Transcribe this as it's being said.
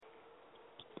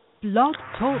Blog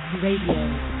Talk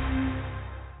Radio.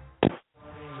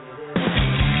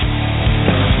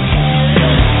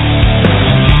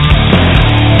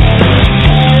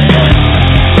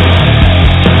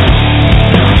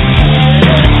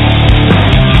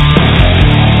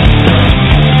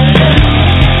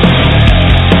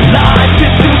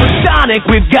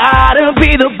 We've gotta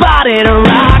be the body to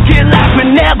rock it like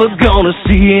we're never gonna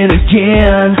see it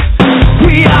again.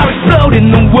 We are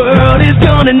exploding, the world is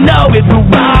gonna know it. We'll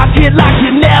rock it like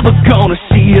you're never gonna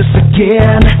see us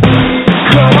again.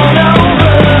 Come on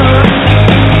over.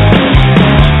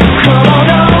 Come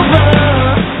on over.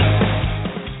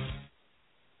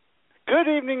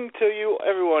 Good evening to you,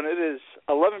 everyone. It is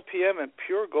 11 p.m. and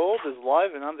Pure Gold is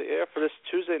live and on the air for this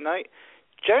Tuesday night,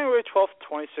 January 12th,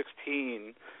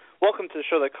 2016. Welcome to the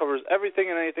show that covers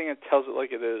everything and anything and tells it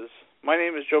like it is. My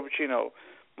name is Joe Bacino.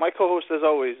 My co-host, as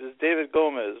always, is David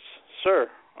Gomez.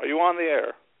 Sir, are you on the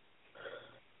air?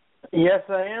 Yes,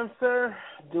 I am, sir.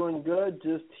 Doing good.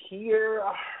 Just here,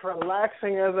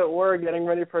 relaxing, as it were, getting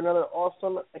ready for another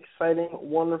awesome, exciting,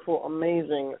 wonderful,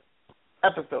 amazing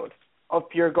episode of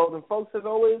Pure Gold. And folks, as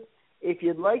always, if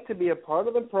you'd like to be a part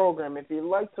of the program, if you'd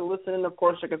like to listen in, of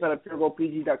course, check us out at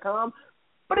puregoldpg.com.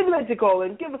 But if you'd like to call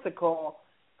in, give us a call.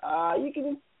 You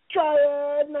can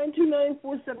try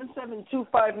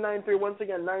 929-477-2593. Once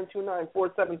again,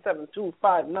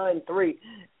 929-477-2593.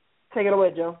 Take it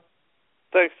away, Joe.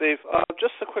 Thanks, Dave.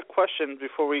 Just a quick question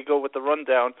before we go with the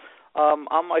rundown.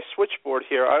 On my switchboard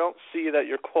here, I don't see that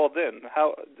you're called in.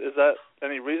 How is that?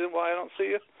 Any reason why I don't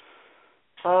see you?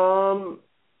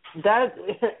 That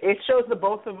it shows the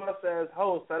both of us as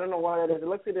hosts. I don't know why that is. It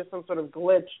looks like there's some sort of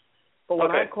glitch. But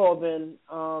when I called in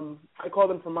from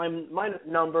my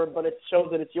number, but it shows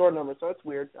that it's your number, so it's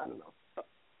weird. I don't know.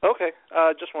 Okay,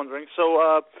 just wondering.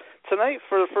 So tonight,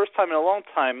 for the first time in a long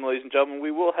time, ladies and gentlemen,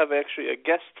 we will have actually a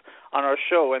guest on our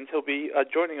show, and he'll be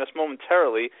joining us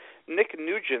momentarily, Nick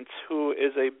Nugent, who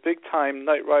is a big-time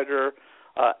Knight Rider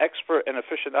expert and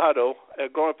aficionado.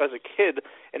 Growing up as a kid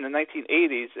in the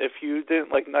 1980s, if you didn't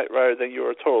like Knight Rider, then you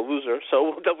were a total loser. So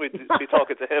we'll definitely be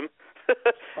talking to him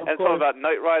and talk about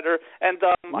Knight Rider. And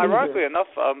ironically enough,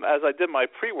 as I did my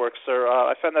pre-work, sir,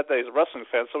 I found out that he's a wrestling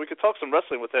fan, so we could talk some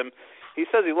wrestling with him. He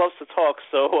says he loves to talk,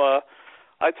 so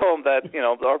I told him that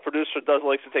our producer does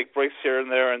like to take breaks here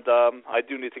and there, and I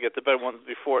do need to get to bed once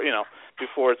before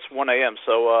it's 1 a.m.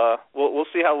 So we'll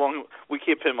see how long we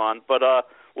keep him on, but.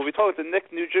 We'll be talking to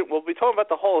Nick Nugent. We'll be talking about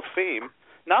the Hall of Fame,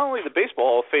 not only the Baseball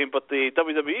Hall of Fame, but the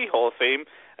WWE Hall of Fame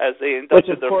as they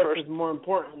inducted their first. Which, of course, is more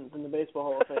important than the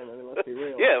Baseball Hall of Fame. I mean, let's be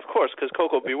real. Yeah, of course, because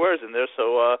Coco Beware's in there.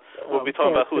 So we'll be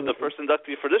talking about who the first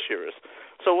inductee for this year is.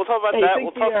 So we'll talk about that.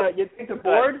 You think the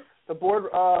board,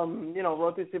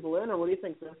 wrote these people in, or what do you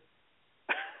think, sir?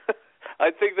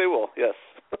 I think they will. Yes.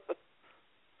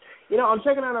 I'm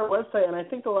checking out our website, and I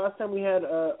think the last time we had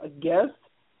a guest.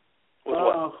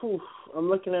 I'm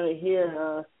looking at it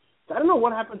here. I don't know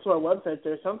what happened to our website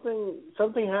there. Something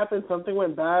happened. Something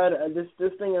went bad. This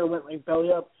thing went like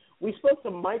belly up. We spoke to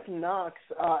Mike Knox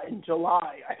in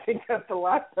July. I think that's the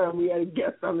last time we had a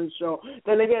guest on this show.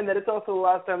 Then again, that it's also the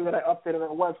last time that I updated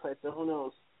our website, so who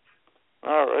knows?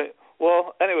 All right.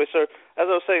 Well, anyway, sir, as I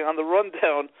was saying, on the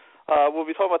rundown, we'll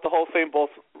be talking about the Hall of Fame, both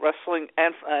wrestling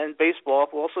and baseball.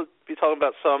 We'll also be talking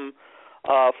about some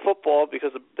football,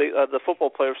 because the football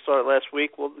players started last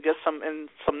week. We'll get some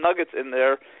nuggets in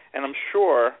there, and I'm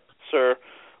sure, sir,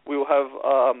 we will have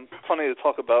plenty to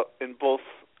talk about in both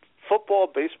football,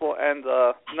 baseball, and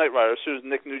Knight Rider as soon as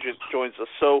Nick Nugent joins us.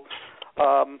 So,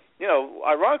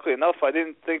 ironically enough, I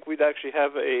didn't think we'd actually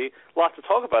have a lot to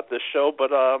talk about this show, but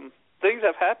things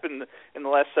have happened in the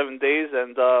last 7 days,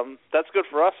 and that's good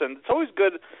for us. And it's always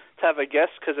good to have a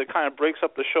guest because it kind of breaks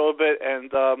up the show a bit,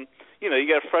 and you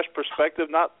get a fresh perspective.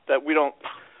 Not that we're not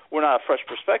a fresh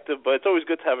perspective, but it's always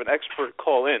good to have an expert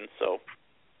call in. So.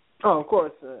 Oh, of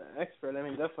course, expert. I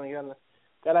mean, definitely gotta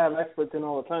have experts in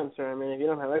all the time, sir. I mean, if you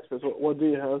don't have experts, what do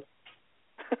you have?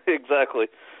 Exactly.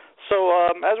 So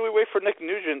as we wait for Nick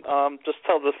Nugent, just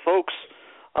tell the folks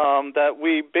that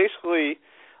we basically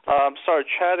started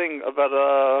chatting about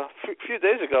a few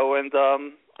days ago, and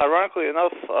ironically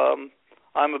enough,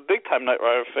 I'm a big-time Knight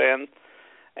Rider fan,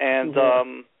 and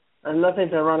and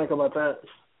nothing's ironic about that.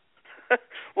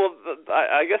 Well,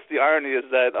 I guess the irony is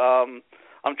that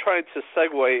I'm trying to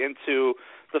segue into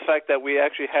the fact that we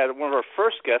actually had one of our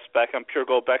first guests back on Pure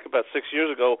Gold back about 6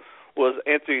 years ago was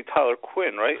Anthony Tyler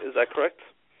Quinn, right? Is that correct?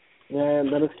 Yeah,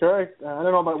 that is correct. I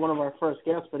don't know about one of our first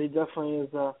guests, but he definitely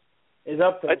is up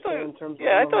there in terms of.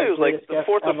 Yeah, I thought he was like the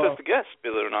fourth or fifth guest,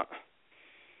 believe it or not.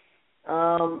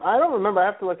 I don't remember. I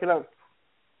have to look it up.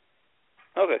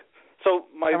 Okay. So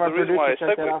the reason why I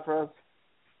check that out for us.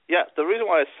 the reason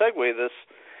why I segue this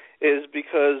is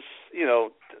because,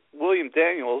 William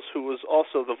Daniels, who was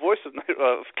also the voice of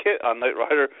Kit on Knight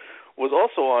Rider, was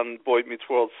also on Boy Meets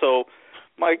World. So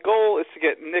my goal is to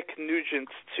get Nick Nugent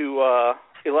to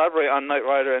elaborate on Knight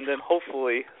Rider and then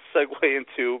hopefully segue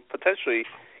into potentially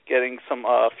getting some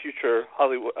future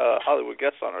Hollywood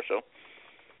guests on our show.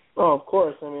 Oh, of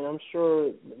course. I mean, I'm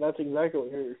sure that's exactly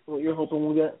what you're hoping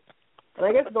we'll get. And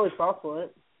I guess it's always possible,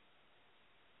 right?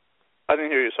 I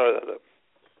didn't hear you. Sorry about that.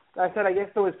 I said I guess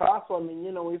it's always possible. I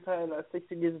mean, we've had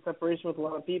 60 years of separation with a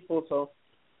lot of people, so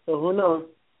who knows?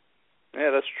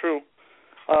 Yeah, that's true.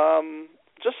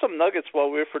 Just some nuggets while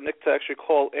we wait for Nick to actually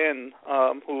call in,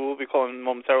 who we'll be calling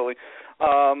momentarily.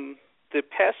 The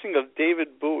passing of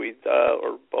David Bowie,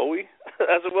 or Bowie,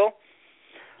 as it will.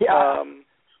 Yeah.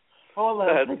 Hold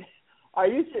on. Are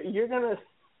you you're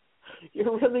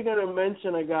really gonna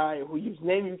mention a guy whose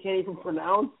name you can't even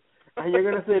pronounce, and you're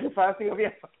gonna say the passing of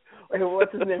Wait,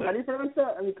 what's his name? How do you pronounce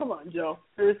that? I mean, come on, Joe.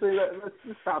 Seriously, let's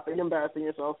just stop it. You're embarrassing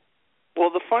yourself. Well,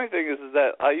 the funny thing is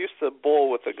that I used to bowl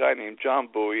with a guy named John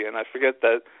Bowie, and I forget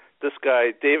that this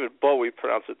guy, David Bowie,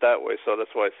 pronounced it that way, so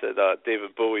that's why I said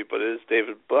David Bowie, but it is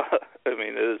David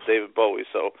David Bowie,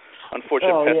 so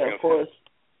unfortunately. Oh, yeah, of course.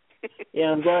 Yeah,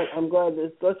 I'm glad.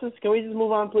 Can we just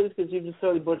move on, please? Because you just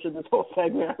totally butchered this whole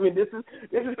segment. I mean, this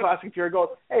is classic Pure Gold.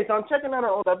 Hey, so I'm checking out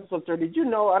our old episodes, sir. Did you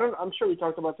know? I'm sure we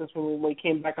talked about this when we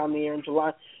came back on the air in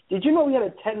July. Did you know we had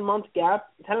a 10-month gap,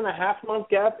 10.5-month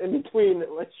gap in between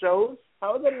shows?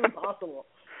 How is that even possible?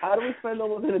 How do we spend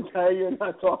almost an entire year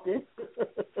not talking?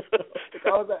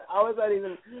 How does that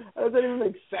even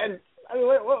make sense? I mean,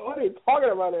 what are you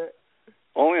talking about here?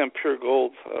 Only on Pure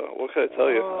Gold. What can I tell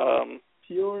you?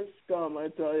 Pure scum, I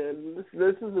tell you.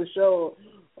 This is a show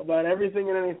about everything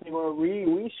and anything. Where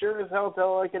we sure as hell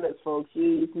tell like it is, folks.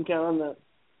 You can count on that.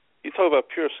 You talk about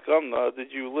pure scum.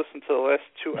 Did you listen to the last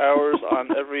 2 hours on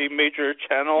every major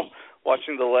channel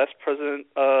watching the last president,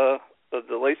 the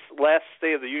last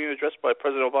State of the Union address by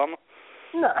President Obama?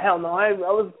 No, hell no. I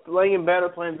was laying in bed or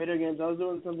playing video games. I was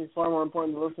doing something far more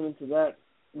important than listening to that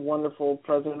wonderful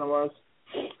president of ours.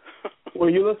 Were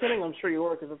you listening? I'm sure you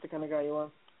were, because that's the kind of guy you are.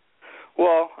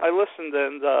 Well, I listened,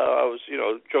 and I was,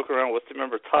 joking around with,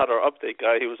 remember Todd, our update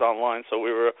guy? He was online, so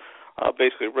we were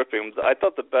basically ripping him. I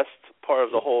thought the best part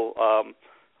of the whole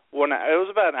it was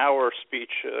about an hour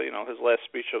speech, his last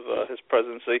speech of his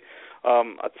presidency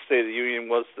at the State of the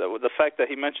Union was the fact that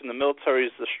he mentioned the military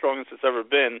is the strongest it's ever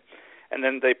been, and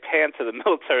then they pan to the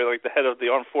military, like the head of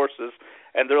the armed forces,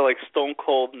 and they're like stone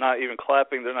cold, not even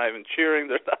clapping, they're not even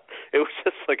cheering. It was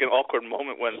just like an awkward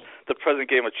moment when the president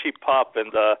gave him a cheap pop,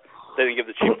 and they didn't give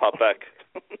the cheap pop back.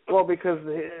 Well, because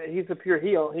he's a pure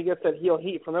heel. He gets that heel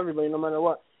heat from everybody, no matter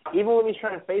what. Even when he's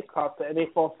trying to face cop and they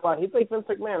fall flat, he's like Vince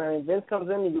McMahon. I mean, Vince comes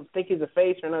in, you think he's a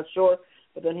face, you're not sure,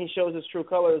 but then he shows his true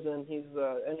colors, and he's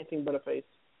anything but a face.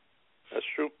 That's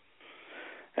true.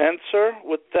 And, sir,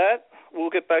 with that,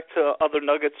 we'll get back to other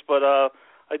nuggets, but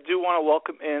I do want to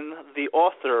welcome in the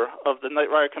author of the Knight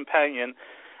Rider Companion,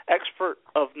 expert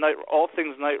of all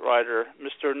things Knight Rider,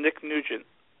 Mr. Nick Nugent.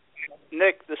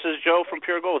 Nick, this is Joe from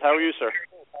Pure Gold. How are you, sir?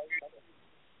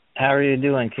 How are you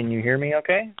doing? Can you hear me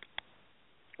okay?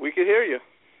 We can hear you.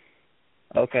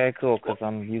 Okay, cool, because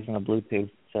I'm using a Bluetooth,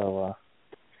 so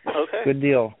okay. Good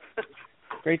deal.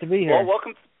 Great to be here. Well,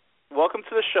 welcome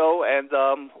to the show, and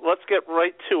let's get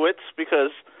right to it, because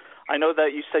I know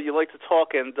that you said you like to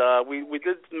talk, and we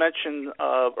did mention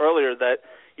earlier that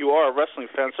you are a wrestling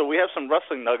fan, so we have some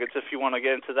wrestling nuggets if you want to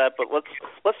get into that, but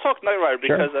let's talk Knight Rider,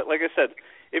 because, sure. Like I said,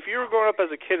 if you were growing up as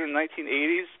a kid in the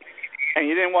 1980s, and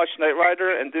you didn't watch Knight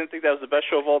Rider and didn't think that was the best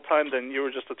show of all time, then you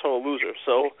were just a total loser.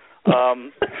 So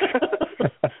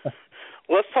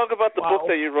let's talk about the book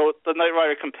that you wrote, The Knight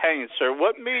Rider Companion, sir.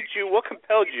 What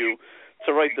compelled you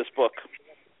to write this book?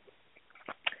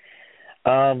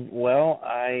 Well,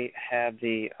 I had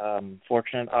the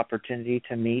fortunate opportunity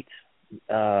to meet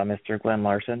Mr. Glenn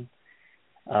Larson.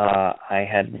 I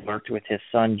had worked with his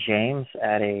son, James,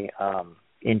 at a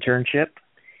internship,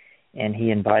 and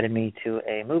he invited me to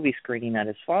a movie screening at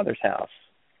his father's house.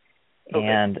 Okay.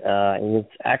 And it was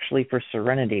actually for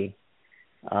Serenity.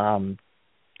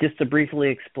 Just to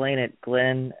briefly explain it,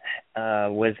 Glenn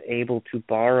was able to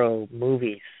borrow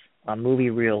movies on movie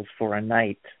reels for a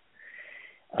night,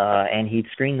 and he'd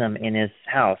screen them in his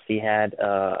house. He had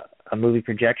a movie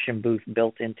projection booth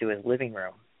built into his living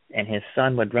room, and his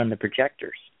son would run the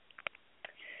projectors.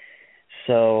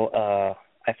 So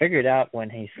I figured out when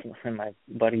my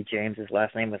buddy James's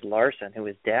last name was Larson, who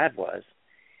his dad was.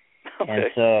 Okay. And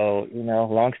so,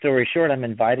 long story short, I'm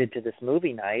invited to this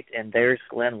movie night, and there's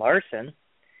Glenn Larson,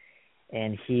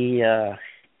 and he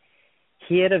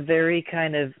he had a very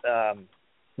kind of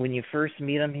when you first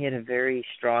meet him, he had a very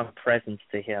strong presence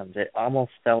to him that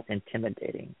almost felt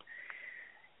intimidating.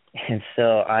 And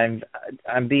so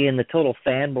I'm being the total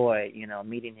fanboy,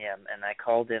 meeting him, and I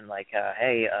called him like,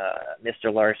 "Hey,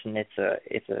 Mr. Larson, it's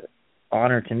a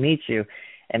honor to meet you."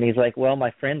 And he's like, "Well,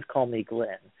 my friends call me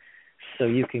Glenn, so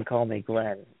you can call me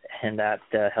Glenn," and that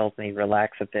helped me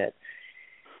relax a bit.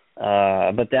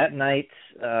 But that night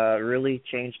really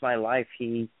changed my life.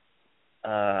 He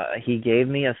gave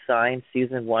me a signed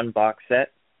season 1 box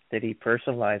set that he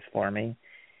personalized for me.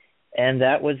 And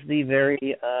that was the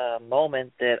very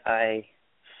moment that I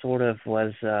sort of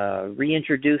was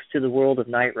reintroduced to the world of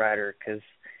Knight Rider, because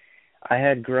I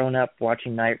had grown up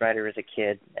watching Knight Rider as a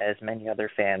kid, as many other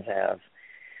fans have.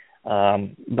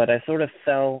 But I sort of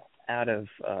fell out of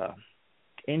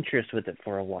interest with it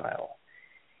for a while.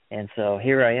 And so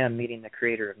here I am meeting the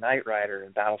creator of Knight Rider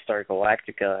and Battlestar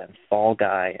Galactica and Fall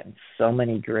Guy and so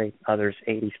many great other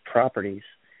 80s properties.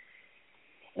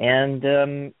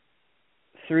 And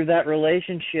through that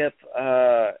relationship,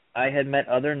 I had met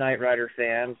other Knight Rider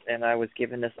fans, and I was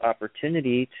given this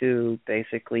opportunity to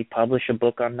basically publish a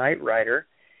book on Knight Rider.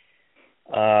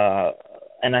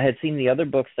 And I had seen the other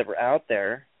books that were out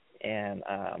there, and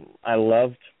I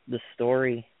loved the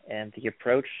story and the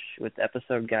approach with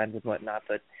episode guides and whatnot,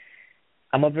 but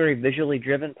I'm a very visually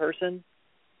driven person,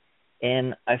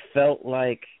 and I felt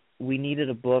like we needed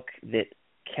a book that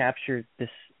captured this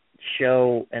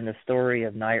show and the story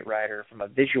of Knight Rider from a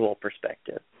visual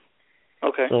perspective.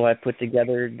 Okay. So I put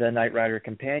together the Knight Rider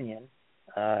Companion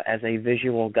as a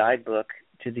visual guidebook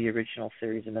to the original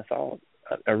series of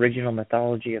original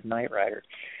mythology of Knight Rider,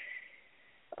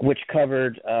 which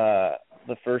covered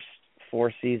the first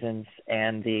 4 seasons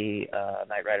and the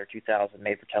Knight Rider 2000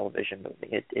 made-for-television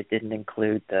movie. It didn't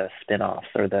include the spin-offs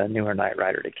or the newer Knight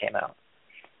Rider that came out.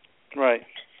 Right.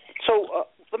 So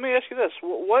let me ask you this: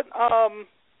 what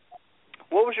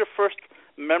was your first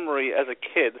memory as a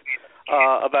kid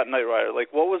about Knight Rider?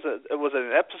 Like, what was it? Was it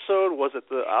an episode? Was it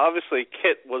obviously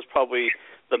Kit was probably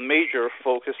the major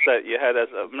focus that you had as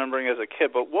remembering as a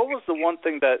kid, but what was the one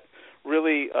thing that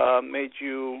really made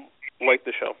you like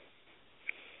the show?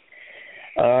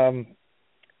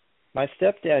 My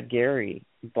stepdad Gary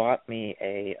bought me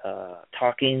a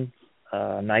talking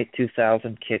Knight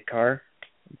 2000 kit car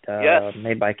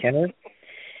made by Kenner.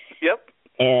 Yep.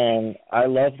 And I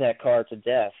love that car to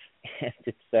death.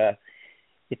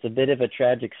 It's a bit of a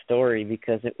tragic story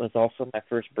because it was also my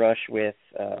first brush with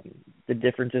the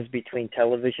differences between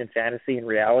television fantasy and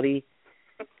reality.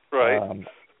 Right.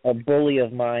 A bully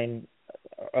of mine,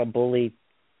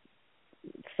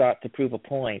 sought to prove a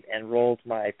point and rolled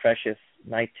my precious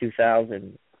Knight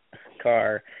 2000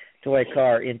 toy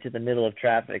car into the middle of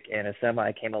traffic, and a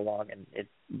semi came along and it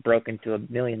broke into a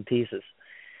million pieces.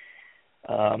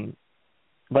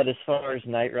 But as far as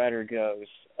Knight Rider goes,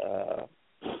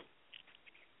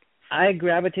 I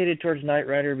gravitated towards Knight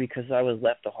Rider because I was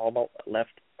left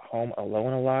home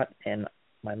alone a lot, and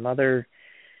my mother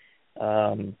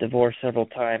divorced several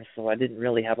times, so I didn't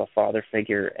really have a father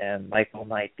figure, and Michael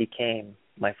Knight became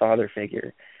my father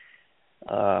figure.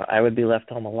 I would be left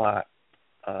home alone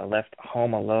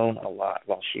a lot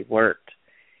while she worked,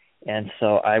 and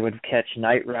so I would catch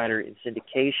Knight Rider in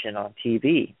syndication on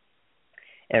TV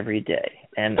every day,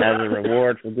 and as a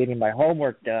reward for getting my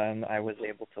homework done, I was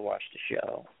able to watch the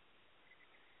show.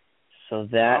 So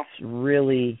that's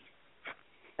really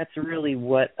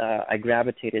what I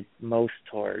gravitated most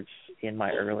towards in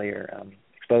my earlier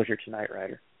exposure to Knight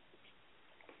Rider.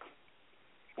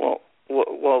 Well,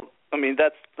 I mean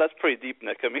that's pretty deep,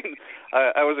 Nick. I mean,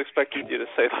 I was expecting you to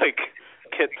say like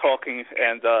Kit talking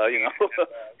and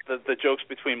the jokes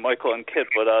between Michael and Kit,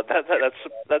 but that's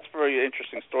a very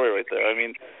interesting story right there. I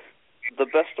mean, the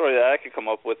best story that I could come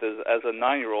up with is as a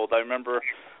 9-year-old. I remember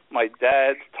my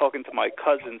dad talking to my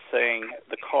cousin saying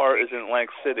the car is in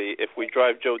Atlantic City. If we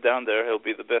drive Joe down there, he'll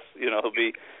be the best. He'll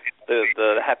be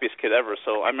the happiest kid ever.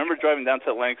 So I remember driving down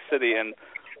to Atlantic City, and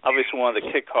obviously one of the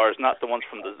Kit cars, not the ones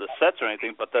from the sets or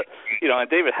anything, but and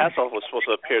David Hasselhoff was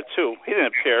supposed to appear too. He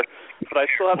didn't appear, but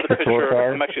I still have the picture.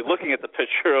 I'm actually looking at the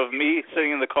picture of me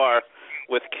sitting in the car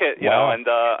with Kit, wow. and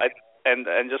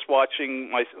just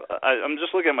watching I'm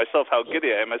just looking at myself how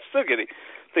giddy I am. I'm still giddy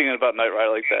thinking about Knight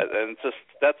Rider like that, and just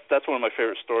that's one of my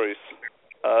favorite stories.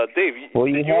 Dave,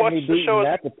 did you watch me the show?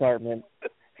 In that department.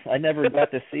 I never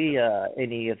got to see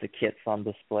any of the kits on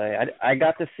display. I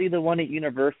got to see the one at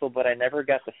Universal, but I never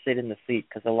got to sit in the seat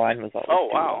because the line was always too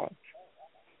long.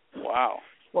 Wow.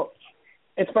 Well,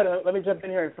 it's funny. Let me jump in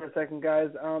here for a second, guys.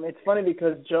 It's funny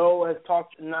because Joe has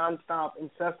talked nonstop,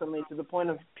 incessantly, to the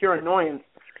point of pure annoyance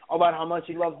about how much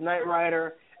he loves Knight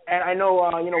Rider And I know,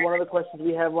 one of the questions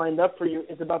we have lined up for you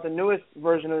is about the newest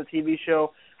version of the TV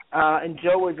show. And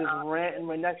Joe was just ranting.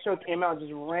 When that show came out,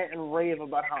 just rant and rave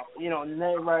about how,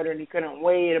 Knight Rider and he couldn't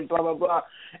wait and blah, blah, blah.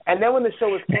 And then when the show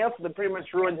was canceled, it pretty much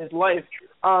ruined his life.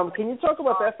 Can you talk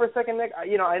about that for a second, Nick?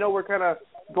 I know we're kind of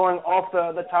going off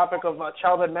the topic of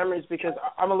childhood memories because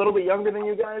I'm a little bit younger than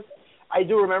you guys. I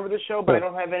do remember the show, but I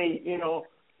don't have any,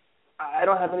 I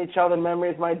don't have any childhood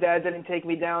memories. My dad didn't take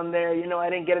me down there. I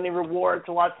didn't get any reward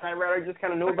to watch Knight Rider. I just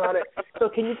kind of knew about it. So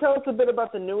can you tell us a bit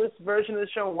about the newest version of the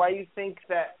show and why you think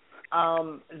that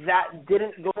that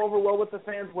didn't go over well with the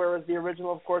fans, whereas the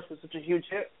original, of course, was such a huge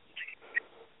hit?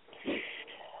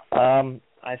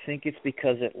 I think it's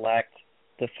because it lacked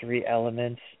the three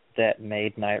elements that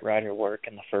made Knight Rider work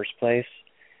in the first place,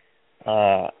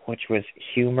 which was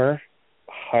humor,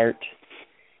 heart,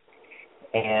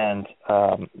 and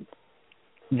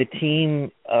the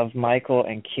team of Michael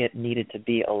and Kit needed to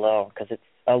be alone because it's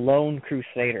a lone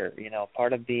crusader.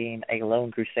 Part of being a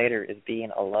lone crusader is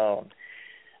being alone.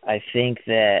 I think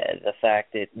that the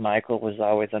fact that Michael was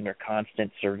always under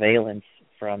constant surveillance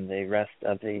from the rest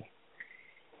of the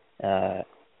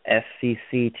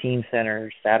FCC Team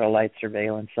Center satellite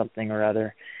surveillance, something or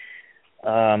other,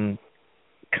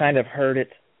 kind of hurt it,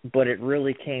 but it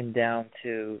really came down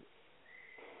to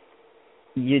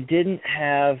you didn't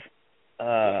have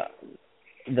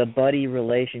the buddy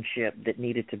relationship that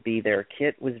needed to be there.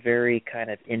 Kit was very kind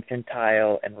of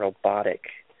infantile and robotic,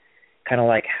 kind of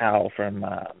like Hal from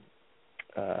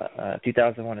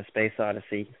 2001: A Space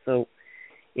Odyssey. So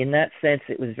in that sense,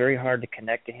 it was very hard to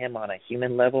connect to him on a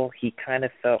human level. He kind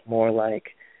of felt more like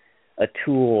a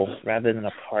tool rather than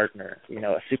a partner,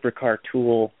 a supercar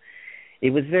tool.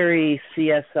 It was very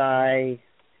CSI,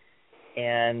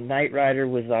 and Knight Rider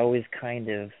was always kind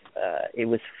of, it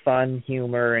was fun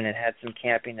humor, and it had some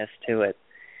campiness to it.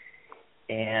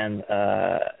 And,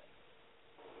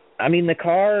 the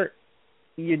car,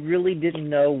 you really didn't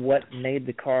know what made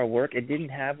the car work. It didn't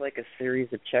have like a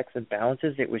series of checks and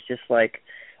balances. It was just like,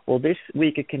 well, this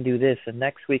week it can do this, and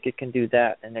next week it can do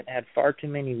that. And it had far too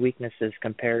many weaknesses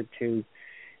compared to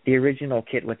the original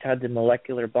Kit, which had the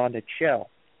molecular bonded shell.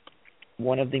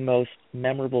 One of the most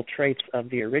memorable traits of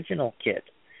the original Kit,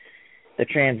 the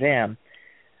Trans Am,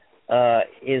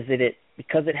 is that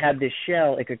because it had this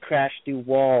shell, it could crash through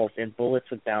walls and bullets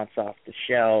would bounce off the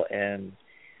shell, and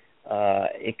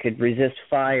it could resist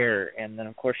fire. And then,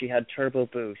 of course, you had turbo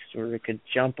boost, where it could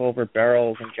jump over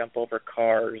barrels and jump over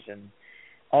cars, and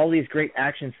all these great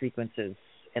action sequences.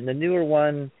 And the newer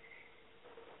one,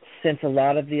 since a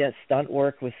lot of the stunt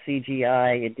work was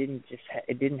CGI, it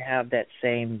didn't have that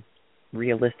same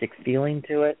realistic feeling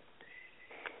to it.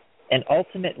 And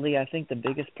ultimately, I think the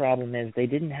biggest problem is they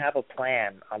didn't have a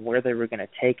plan on where they were going to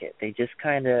take it. They just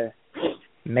kind of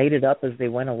made it up as they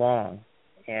went along.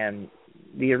 And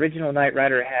the original Knight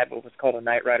Rider had what was called a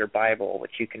Knight Rider Bible,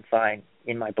 which you can find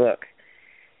in my book.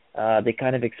 They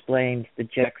kind of explained the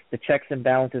checks and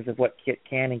balances of what Kit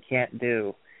can and can't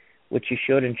do, what you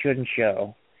should and shouldn't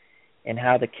show, and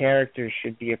how the characters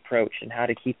should be approached and how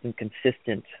to keep them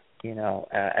consistent,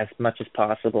 as much as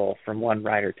possible from one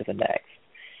rider to the next.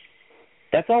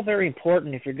 That's all very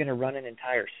important if you're going to run an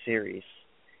entire series.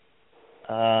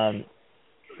 I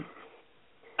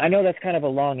know that's kind of a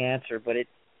long answer, but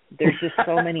there's just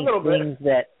so many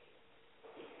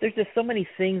there's just so many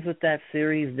things with that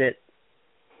series that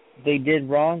they did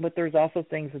wrong, but there's also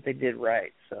things that they did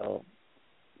right. So,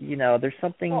 there's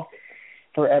something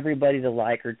for everybody to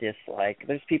like or dislike.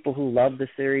 There's people who love the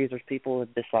series. There's people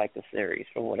who dislike the series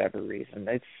for whatever reason.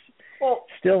 It's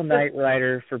still Knight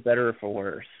Rider, for better or for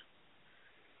worse.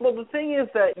 Well, the thing is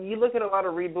that you look at a lot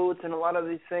of reboots and a lot of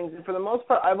these things, and for the most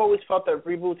part, I've always felt that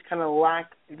reboots kind of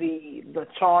lack the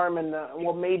charm and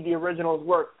what made the originals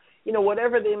work.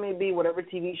 Whatever they may be, whatever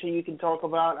TV show you can talk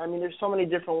about. There's so many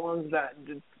different ones that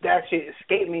actually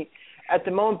escape me at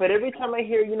the moment. But every time I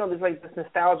hear, there's like this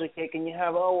nostalgia kick, and you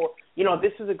have,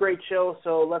 this is a great show,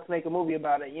 so let's make a movie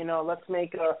about it. Let's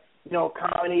make a,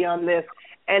 comedy on this.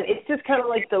 And it's just kind of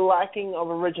like the lacking of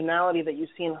originality that you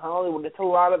see in Hollywood. It's a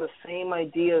lot of the same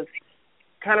ideas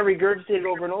kind of regurgitated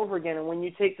over and over again. And when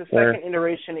you take the second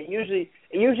iteration, it usually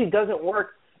doesn't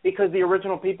work because the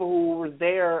original people who were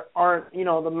there aren't,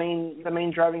 the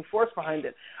main driving force behind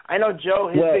it. I know Joe,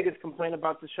 his biggest complaint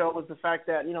about the show was the fact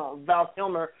that, Val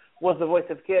Kilmer was the voice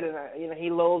of Kid, and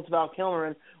he loathes Val Kilmer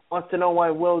and wants to know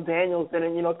why Will Daniels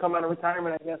didn't, come out of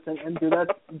retirement, I guess, and do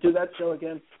that show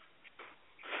again.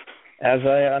 As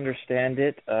I understand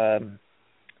it,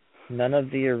 none of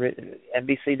the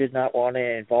NBC did not want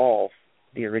to involve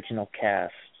the original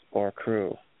cast or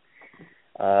crew.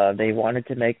 They wanted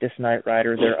to make this Knight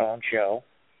Rider their own show,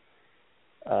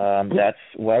 That's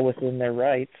well within their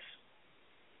rights.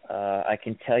 I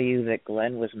can tell you that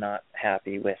Glenn was not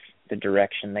happy with the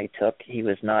direction they took. He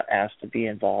was not asked to be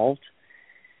involved.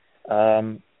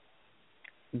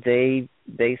 They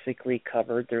basically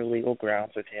covered their legal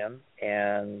grounds with him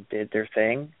and did their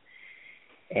thing.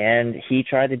 And he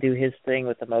tried to do his thing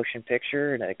with the motion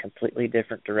picture in a completely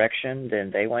different direction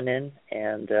than they went in.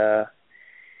 And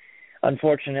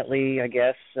unfortunately, I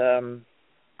guess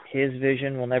his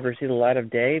vision will never see the light of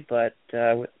day, but,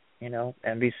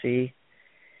 NBC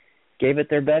gave it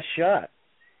their best shot.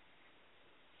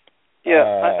 Yeah,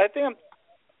 I think I'm...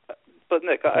 But,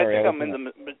 Nick, I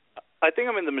think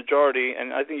I'm in the majority,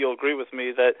 and I think you'll agree with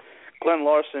me that Glenn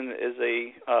Larson is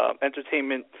a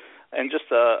entertainment and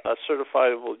just a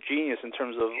certifiable genius in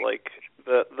terms of like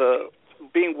the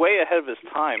being way ahead of his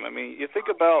time. I mean, you think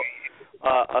about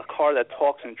a car that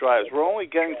talks and drives. We're only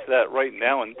getting to that right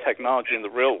now in technology in the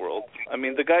real world. I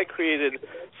mean, the guy created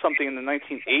something in the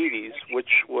 1980s, which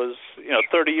was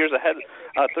 30 years ahead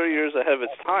of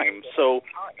its time. So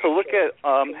to look at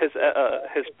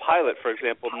his pilot, for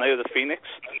example, Night of the Phoenix,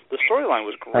 the storyline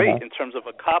was great in terms of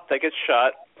a cop that gets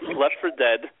shot, left for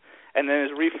dead, and then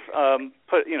is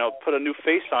put a new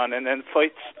face on, and then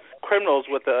fights criminals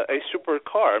with a super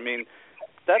car. I mean,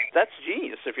 that's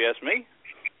genius, if you ask me.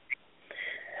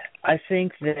 I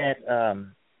think that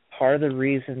part of the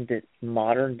reason that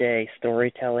modern day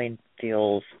storytelling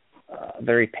feels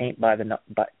very paint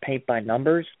by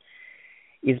numbers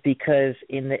is because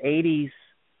in the 80s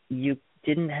you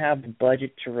didn't have the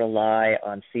budget to rely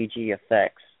on CG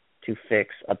effects to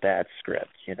fix a bad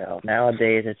script.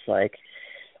 Nowadays it's like,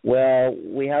 well,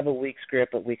 we have a weak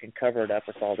script, but we can cover it up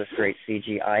with all this great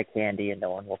CG eye candy and no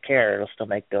one will care. It'll still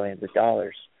make billions of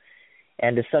dollars.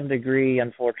 And to some degree,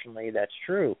 unfortunately, that's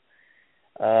true.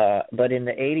 But in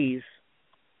the 80s,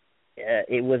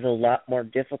 it was a lot more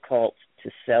difficult to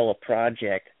sell a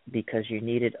project because you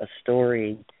needed a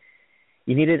story.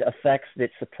 You needed effects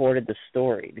that supported the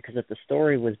story, because if the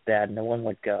story was bad, no one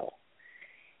would go.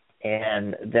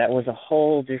 And that was a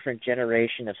whole different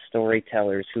generation of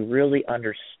storytellers who really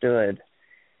understood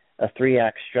a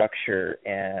 3-act structure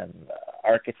and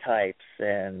archetypes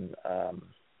and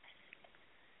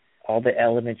all the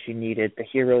elements you needed, the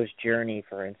hero's journey,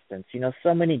 for instance.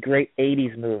 So many great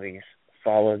 80s movies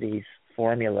follow these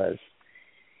formulas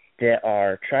that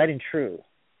are tried and true.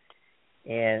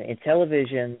 And in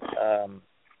television, a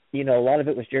lot of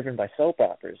it was driven by soap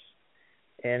operas.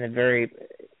 And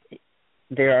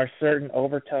there are certain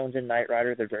overtones in Knight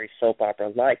Rider that are very soap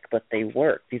opera-like, but they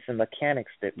work. These are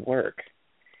mechanics that work.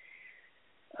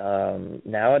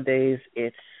 Nowadays,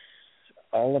 it's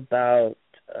all about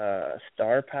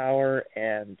star power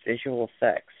and visual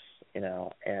effects,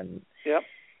 and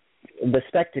the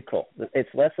spectacle. It's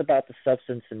less about the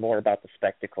substance and more about the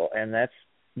spectacle, and that's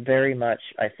very much,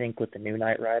 I think, what the new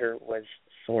Knight Rider was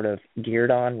sort of geared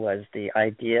on, was the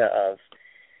idea of,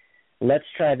 let's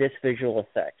try this visual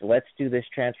effect, let's do this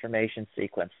transformation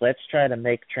sequence, let's try to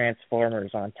make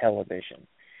Transformers on television.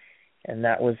 And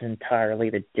that was entirely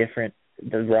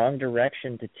the wrong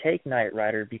direction to take Knight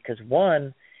Rider, because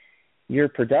one, your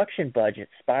production budget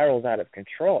spirals out of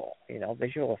control.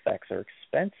 Visual effects are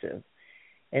expensive.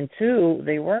 And two,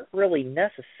 they weren't really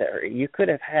necessary. You could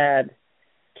have had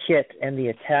Kit and the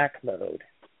attack mode,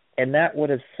 and that would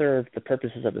have served the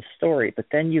purposes of the story. But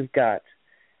then you've got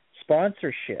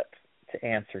sponsorship to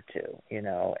answer to,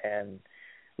 and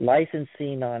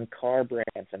licensing on car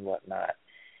brands and whatnot.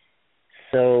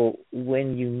 So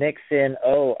when you mix in,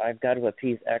 I've got to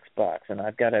appease Xbox, and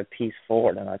I've got to appease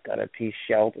Ford, and I've got to appease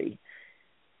Shelby,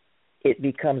 it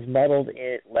becomes muddled,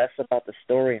 less about the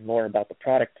story and more about the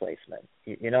product placement.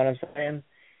 You know what I'm saying?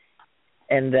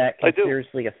 And that can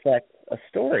seriously affect a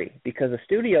story, because a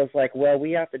studio's like, well,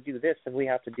 we have to do this and we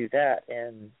have to do that.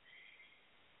 And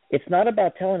it's not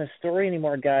about telling a story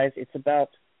anymore, guys. It's about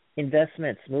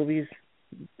investments. Movies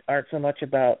aren't so much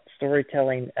about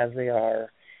storytelling as they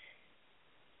are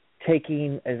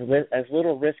taking as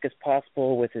little risk as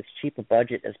possible with as cheap a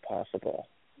budget as possible.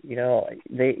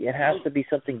 It has to be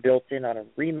something built in on a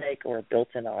remake or a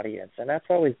built-in audience, and that's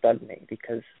always bugged me,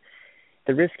 because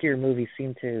the riskier movies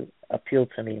seem to appeal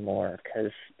to me more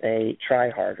because they try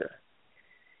harder.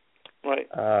 Right.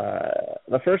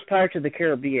 The first Pirates of the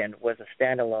Caribbean was a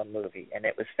standalone movie, and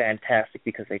it was fantastic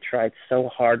because they tried so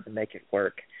hard to make it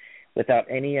work without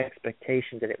any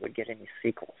expectation that it would get any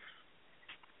sequels.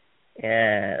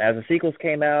 And as the sequels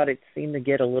came out, it seemed to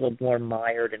get a little more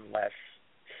mired and less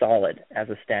solid as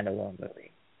a standalone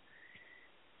movie.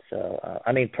 So,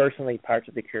 personally, Pirates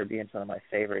of the Caribbean is one of my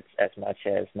favorites, as much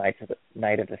as Night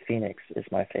of the Phoenix is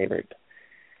my favorite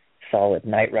solid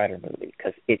Knight Rider movie,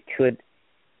 because it could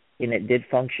and it did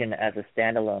function as a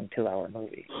standalone 2-hour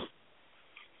movie.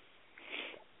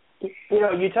 You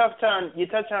know, you touch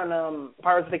on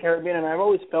Pirates of the Caribbean, and I've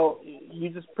always felt, you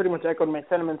just pretty much echoed my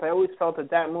sentiments. I always felt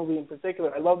that movie in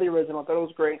particular, I love the original, I thought it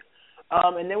was great.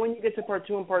 And then when you get to part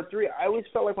 2 and part 3, I always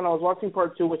felt like when I was watching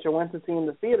part 2, which I went to see in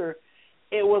the theater,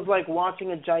 it was like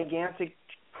watching a gigantic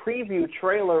preview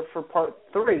trailer for part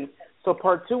 3. So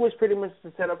part 2 was pretty much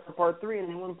the setup for part 3, and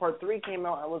then when part 3 came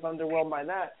out, I was underwhelmed by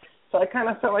that. So I kind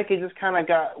of felt like it just kind of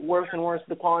got worse and worse.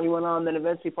 The quality went on. Then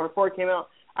eventually part 4 came out.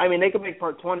 I mean, they could make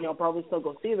part 20. I'll probably still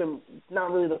go see them.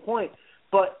 Not really the point.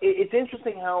 But it's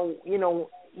interesting how, you know,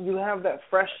 you have that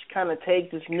fresh kind of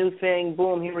take, this new thing,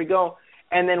 boom, here we go.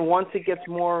 And then once it gets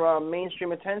more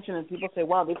mainstream attention and people say,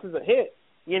 wow, this is a hit,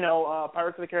 you know,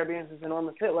 Pirates of the Caribbean is an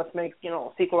enormous hit. Let's make, you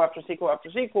know, sequel after sequel after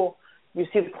sequel. You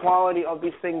see the quality of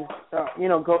these things, you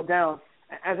know, go down.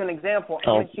 As an example,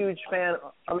 I'm a huge fan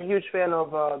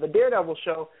of the Daredevil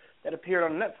show that appeared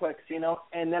on Netflix, you know,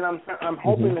 and then I'm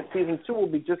hoping that season 2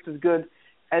 will be just as good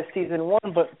as season 1.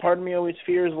 But part of me always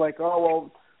fears, like, oh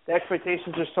well, the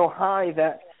expectations are so high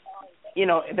that, you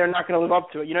know, they're not going to live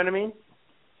up to it. You know what I mean?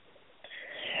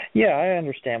 Yeah, I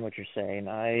understand what you're saying.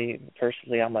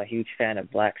 I'm a huge fan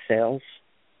of Black Sails,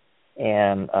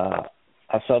 and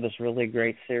I saw this really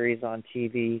great series on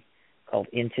TV called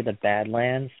Into the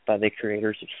Badlands by the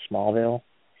creators of Smallville.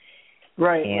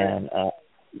 Right. And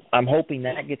I'm hoping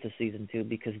that gets a season 2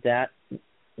 because that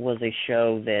was a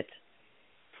show that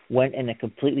went in a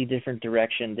completely different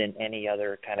direction than any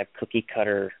other kind of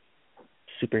cookie-cutter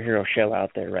superhero show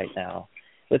out there right now.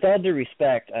 With all due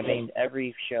respect, I mean,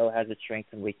 every show has its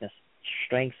strengths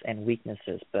and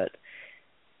weaknesses, but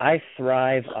I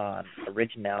thrive on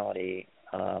originality.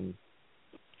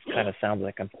 Kind of sounds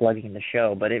like I'm plugging the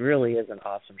show, but it really is an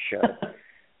awesome show.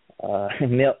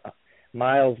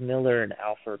 Miles Miller and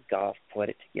Alfred Goff put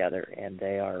it together, and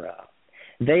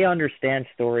they understand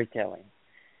storytelling.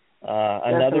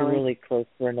 Another really close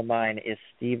friend of mine is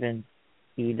Stephen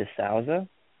E. DeSouza,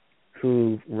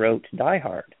 who wrote Die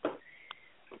Hard.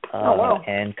 Wow.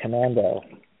 And Commando,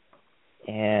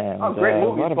 and great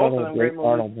movies. a lot of Both other of great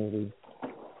Arnold movies.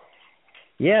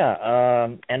 Yeah,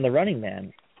 and The Running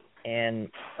Man,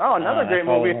 and another great I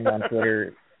follow movie. him on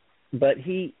Twitter. But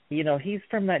he's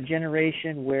from that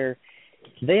generation where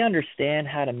they understand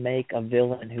how to make a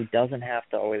villain who doesn't have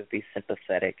to always be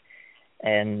sympathetic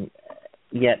and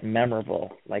yet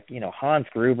memorable. Like, you know, Hans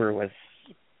Gruber was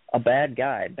a bad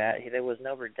guy. There was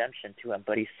no redemption to him,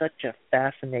 but he's such a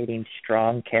fascinating,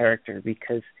 strong character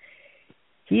because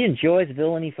he enjoys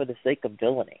villainy for the sake of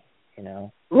villainy, you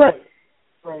know? Right.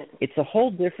 It's a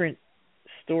whole different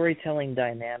storytelling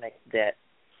dynamic that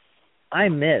I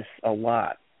miss a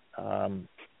lot.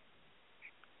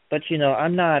 But, you know,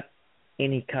 I'm not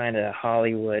any kind of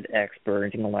Hollywood expert or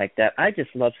anything like that. I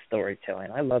just love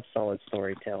storytelling. I love solid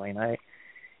storytelling. I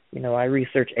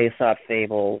research Aesop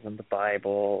fables and the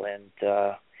Bible and,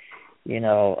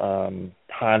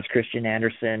 Hans Christian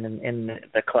Andersen and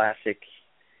the classic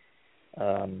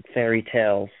fairy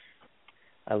tales.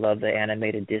 I love the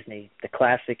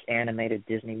classic animated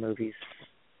Disney movies.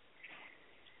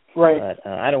 Right. But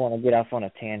I don't want to get off on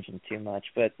a tangent too much,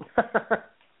 but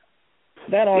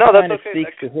that all kind of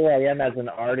speaks to who I am as an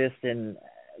artist and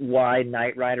why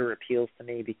Knight Rider appeals to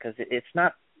me, because it's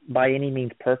not by any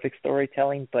means perfect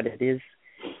storytelling, but it is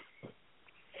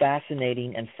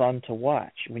fascinating and fun to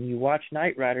watch. When you watch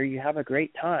Knight Rider, you have a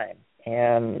great time,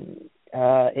 and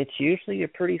it's usually a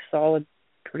pretty solid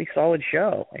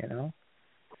show, you know.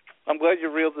 I'm glad you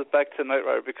reeled it back to Knight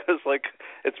Rider because, like,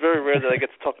 it's very rare that I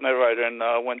get to talk Knight Rider, and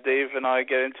when Dave and I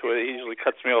get into it, he usually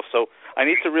cuts me off. So I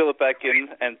need to reel it back in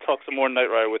and talk some more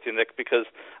Knight Rider with you, Nick, because,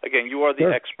 again, you are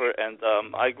the expert, and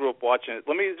I grew up watching it.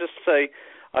 Let me just say,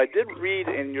 I did read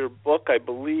in your book, I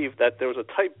believe, that there was a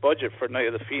tight budget for Night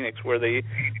of the Phoenix where they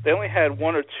only had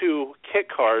 1 or 2 kit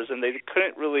cars, and they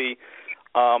couldn't really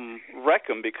wreck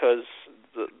them because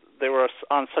they were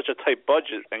on such a tight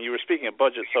budget, and you were speaking of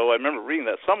budget, so I remember reading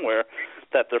that somewhere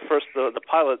that the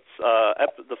pilot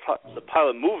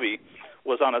movie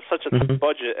was on such a tight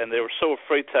budget, and they were so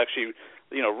afraid to actually,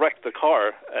 wreck the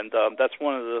car, and that's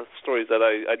one of the stories that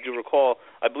I do recall,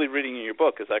 I believe, reading in your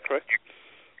book. Is that correct?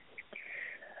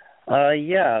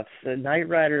 Yeah, so Knight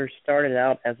Rider started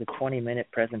out as a 20-minute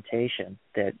presentation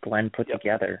that Glenn put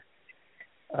together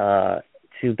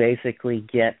to basically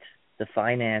get the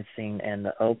financing and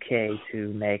the okay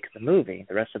to make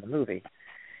the rest of the movie.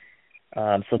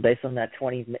 So based on that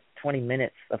 20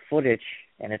 minutes of footage,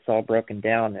 and it's all broken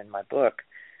down in my book,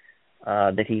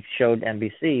 that he showed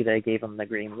NBC, they gave him the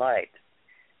green light.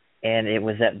 And it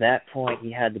was at that point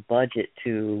he had the budget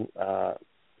to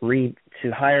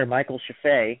hire Michael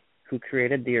Chaffee, who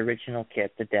created the original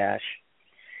kit, the Dash.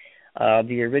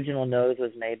 The original nose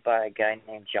was made by a guy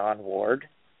named John Ward.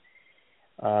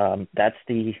 That's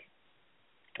the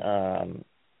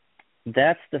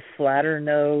flatter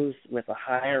nose with a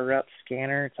higher up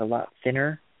scanner. It's a lot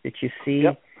thinner that you see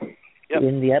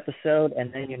in the episode,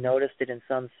 and then you noticed it in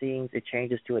some scenes. It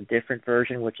changes to a different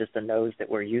version, which is the nose that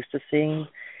we're used to seeing.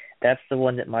 That's the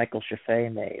one that Michael Chaffee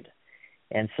made.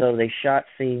 And so they shot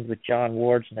scenes with John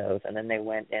Ward's nose, and then they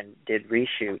went and did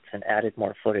reshoots and added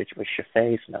more footage with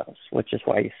Chaffee's nose, which is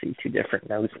why you see two different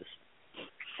noses.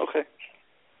 Okay.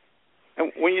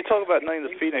 And when you talk about Night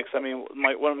of the Phoenix, I mean,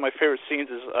 one of my favorite scenes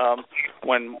is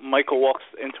when Michael walks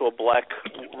into a black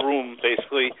room,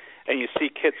 basically, and you see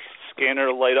Kit's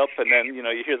scanner light up, and then, you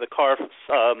hear the car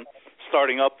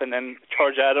starting up, and then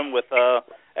charge at him with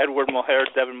Edward Mohair,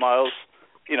 Devin Miles,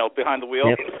 behind the wheel.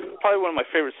 Yep. Probably one of my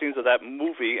favorite scenes of that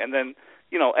movie. And then,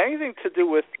 anything to do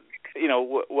with,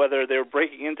 whether they were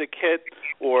breaking into Kit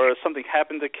or something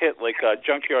happened to Kit, like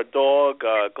Junkyard Dog,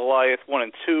 Goliath 1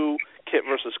 and 2, Kit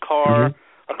versus Car,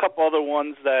 a couple other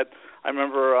ones that I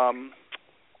remember,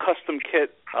 Custom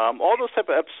Kit, all those type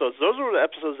of episodes. Those were the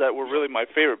episodes that were really my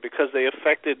favorite because they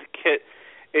affected Kit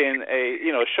in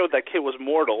showed that Kit was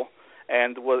mortal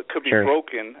and could be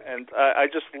broken. And I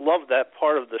just love that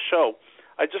part of the show.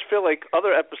 I just feel like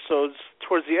other episodes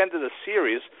towards the end of the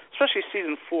series, especially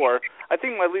season 4, I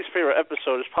think my least favorite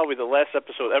episode is probably the last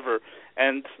episode ever,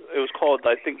 and it was called,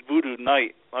 I think, Voodoo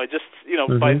Night. I just,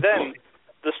 by then,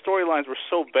 the storylines were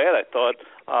so bad, I thought.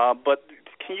 But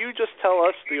can you just tell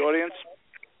us, the audience,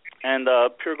 and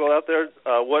Pure Gold out there,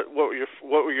 what were your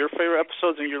favorite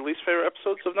episodes and your least favorite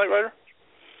episodes of Knight Rider?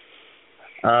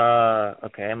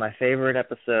 Okay, my favorite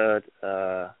episode,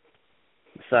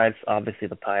 besides obviously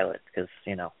the pilot, because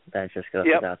that just goes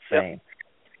without saying.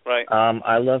 Right.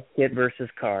 I love Kit versus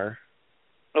Car.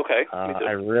 Okay. Me too.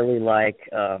 I really like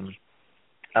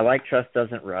I like Trust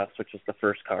Doesn't Rust, which was the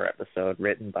first Car episode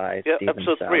written by Stephen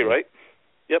episode Sally. 3, right?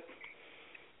 Yep.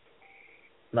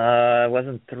 It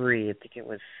wasn't 3. I think it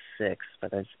was 6.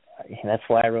 But that's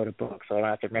why I wrote a book, so I don't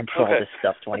have to remember all this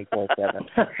stuff 24/7.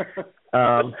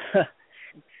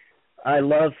 I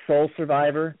love Soul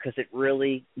Survivor because it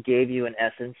really gave you an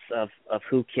essence of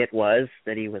who Kit was,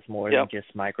 that he was more than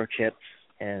just microchips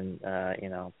and,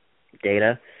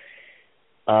 data.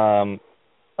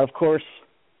 Of course,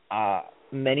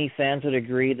 many fans would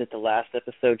agree that the last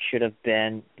episode should have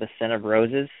been The Scent of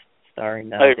Roses,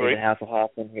 starring David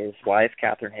Hasselhoff and his wife,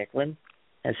 Catherine Hicklin,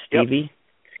 as Stevie.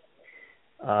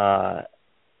 That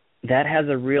has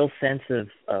a real sense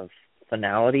of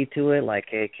finality to it, like,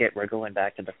 hey, Kit, we're going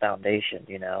back to the foundation,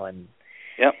 and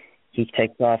he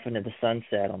takes off into the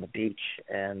sunset on the beach,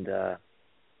 and,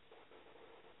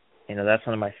 that's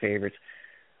one of my favorites.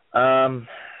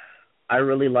 I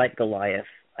really like Goliath.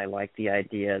 I like the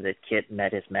idea that Kit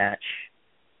met his match,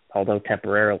 although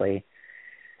temporarily.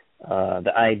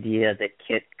 The idea that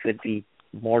Kit could be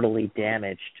mortally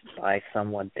damaged by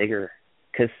someone bigger,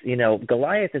 because,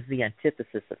 Goliath is the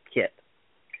antithesis of Kit.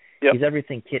 Yep. He's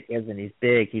everything Kit isn't. He's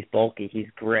big, he's bulky, he's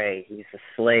gray, he's a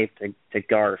slave to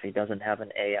Garth. He doesn't have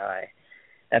an AI.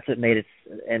 That's what made it,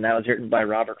 and that was written by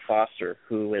Robert Foster,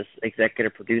 who was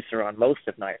executive producer on most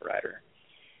of Knight Rider.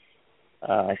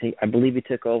 I believe he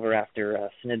took over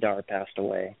after Sinidar passed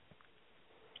away.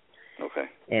 Okay.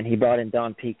 And he brought in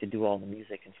Don Peake to do all the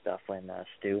music and stuff when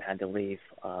Stu had to leave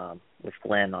with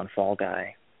Glenn on Fall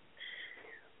Guy.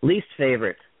 Least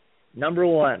favorite, number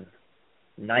 1.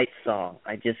 Night Song.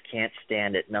 I just can't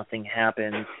stand it. Nothing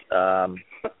happens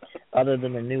other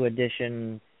than the new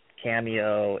edition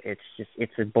cameo.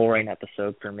 It's a boring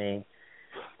episode for me.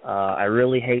 I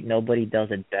really hate Nobody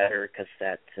Does It Better because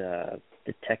that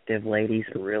detective lady's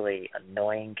a really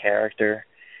annoying character.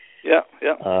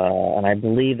 And I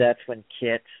believe that's when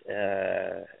Kit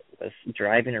was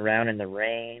driving around in the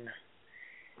rain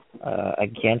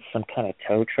against some kind of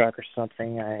tow truck or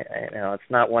something. It's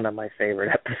not one of my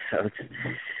favorite episodes.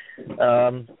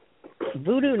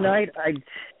 Voodoo Night, I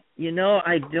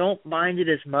don't mind it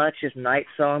as much as Night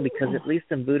Song, because at least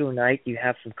in Voodoo Night you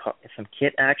have some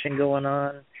Kit action going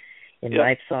on. In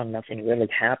Night Song, nothing really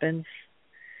happens.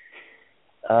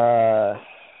 Let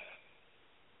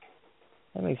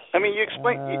me see. I mean, you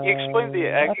explained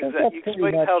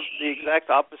how the exact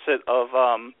opposite of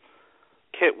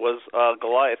Kit was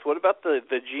Goliath. What about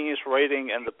the genius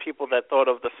writing and the people that thought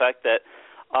of the fact that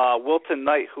Wilton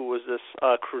Knight, who was this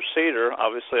crusader,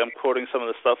 obviously I'm quoting some of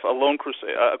the stuff, a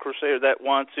crusader that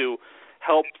wanted to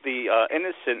help the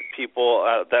innocent people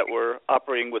that were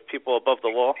operating with people above the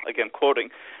law, again quoting,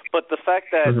 but the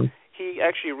fact that he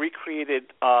actually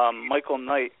recreated Michael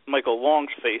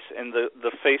Long's face in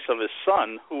the face of his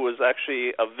son, who was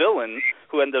actually a villain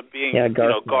who ended up being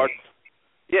Garth.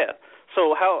 Yeah.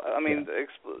 So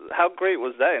how great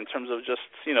was that in terms of just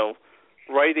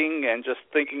writing and just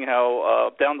thinking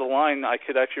how down the line I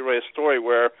could actually write a story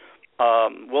where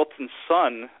Wilton's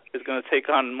son is going to take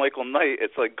on Michael Knight.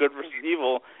 It's like good versus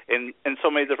evil in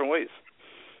so many different ways.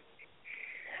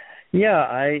 Yeah,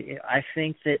 I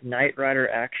think that Knight Rider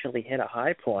actually hit a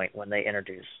high point when they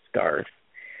introduced Garth.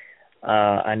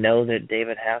 I know that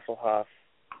David Hasselhoff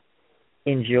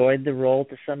enjoyed the role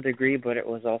to some degree, but it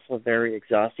was also very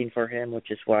exhausting for him, which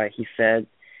is why he said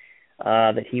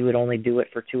that he would only do it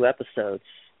for 2 episodes,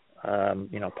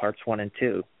 parts 1 and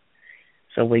 2.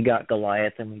 So we got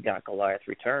Goliath and we got Goliath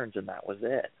Returns, and that was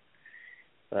it.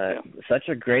 But such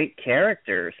a great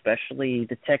character, especially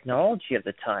the technology of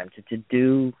the time to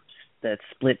do that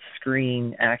split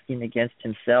screen acting against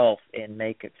himself and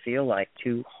make it feel like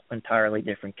 2 entirely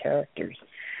different characters.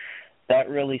 That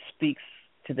really speaks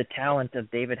to the talent of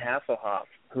David Hasselhoff,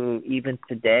 who even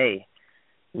today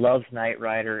loves Knight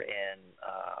Rider and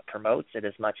promotes it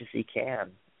as much as he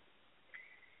can.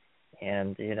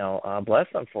 And, bless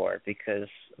him for it, because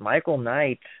Michael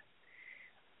Knight,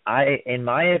 in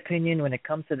my opinion, when it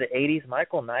comes to the 80s,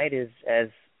 Michael Knight is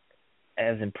as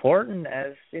important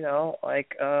as,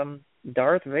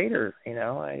 Darth Vader.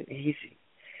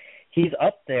 He's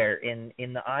up there in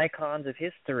the icons of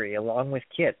history, along with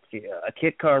KITT. A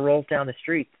KITT car rolls down the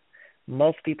street,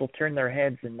 most people turn their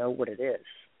heads and know what it is.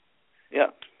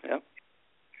 Yeah.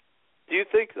 Do you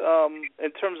think,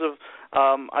 in terms of,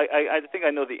 I think I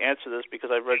know the answer to this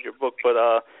because I read your book, but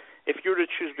if you were to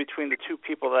choose between the 2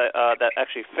 people that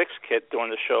actually fixed KITT during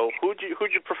the show, who'd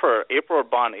you prefer, April or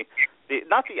Bonnie?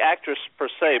 Not the actress per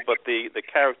se, but the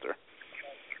character.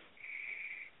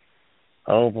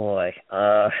 Oh boy.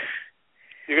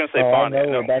 You're gonna say Bonnie. I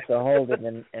know Rebecca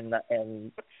Holden,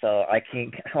 and so I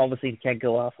obviously can't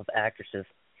go off of actresses.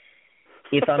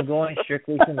 If I'm going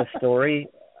strictly from the story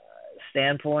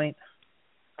standpoint,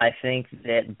 I think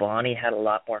that Bonnie had a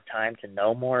lot more time to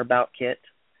know more about KITT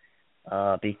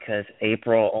because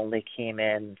April only came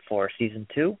in for season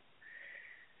 2.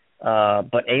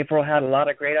 But April had a lot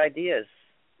of great ideas.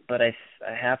 But I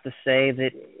have to say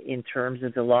that in terms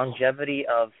of the longevity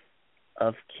of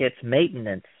KITT's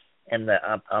maintenance and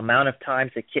the amount of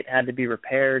times that KITT had to be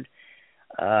repaired,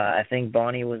 I think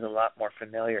Bonnie was a lot more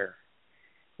familiar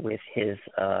with his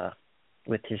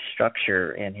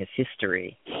structure and his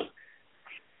history.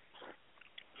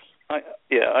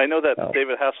 I know that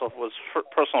David Hasselhoff was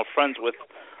personal friends with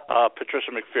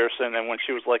Patricia McPherson, and when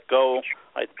she was let go,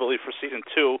 I believe for season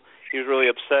 2, he was really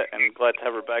upset and glad to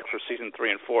have her back for season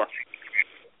 3 and 4.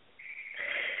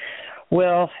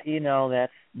 Well,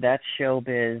 that's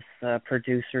showbiz.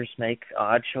 Producers make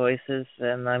odd choices,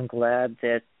 and I'm glad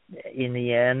that in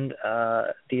the end,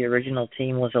 the original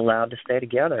team was allowed to stay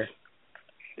together.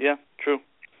 Yeah, true.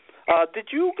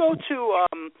 Did you go to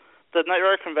the Knight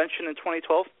Rider convention in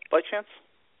 2012 by chance?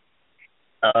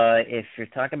 If you're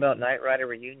talking about Knight Rider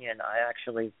Reunion, I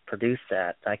actually produced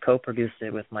that. I co-produced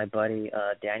it with my buddy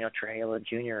Daniel Trujillo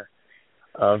Jr.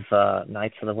 of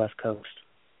Knights of the West Coast.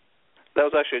 That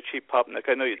was actually a cheap pop, Nick.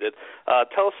 I know you did.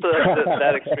 Tell us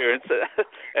that experience,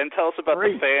 and tell us about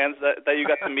the fans that you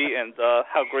got to meet and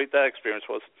how great that experience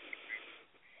was.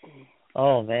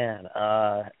 Oh, man.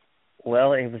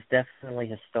 Well, it was definitely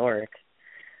historic.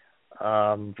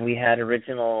 We had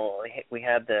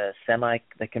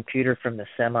the computer from the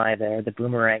semi there, the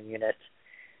boomerang unit.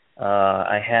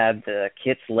 I had the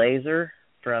KITT's laser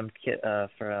from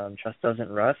Trust Doesn't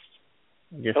Rust,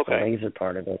 just the laser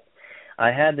part of it.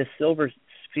 I had the silver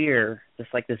sphere,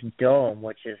 just like this dome,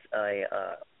 which is a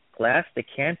glass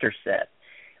decanter set,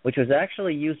 which was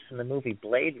actually used in the movie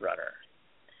Blade Runner.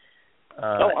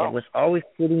 It was always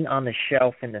sitting on the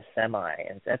shelf in the semi,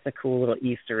 and that's a cool little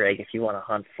Easter egg if you want to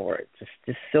hunt for it. Just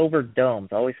this silver dome's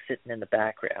always sitting in the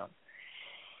background.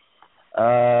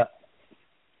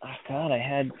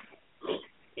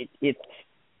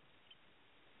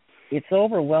 It's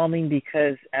overwhelming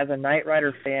because as a Knight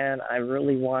Rider fan, I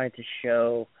really wanted to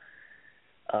show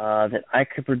that I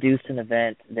could produce an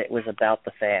event that was about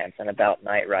the fans and about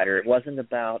Knight Rider. It wasn't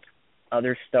about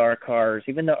other star cars,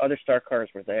 even though other star cars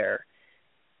were there.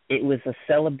 It was a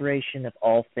celebration of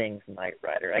all things Knight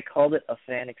Rider. I called it a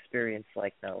fan experience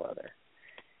like no other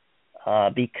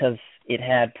because it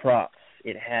had props,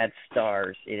 it had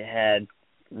stars, it had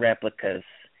replicas,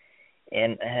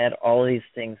 and it had all these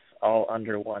things all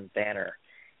under one banner.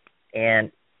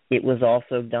 And it was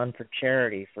also done for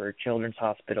charity for Children's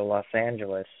Hospital Los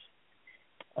Angeles.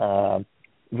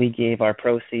 we gave our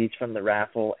proceeds from the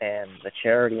raffle and the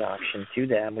charity auction to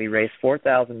them. We raised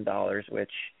 $4,000,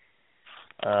 which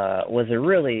was a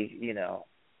really,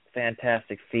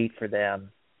 fantastic feat for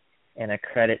them, and a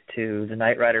credit to the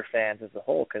Knight Rider fans as a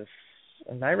whole, because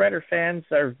Knight Rider fans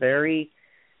are very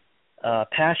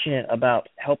passionate about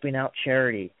helping out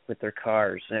charity with their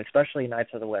cars, and especially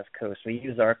Knights of the West Coast. We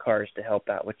use our cars to help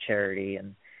out with charity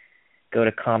and go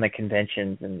to comic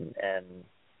conventions, and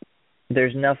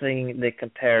there's nothing that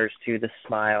compares to the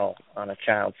smile on a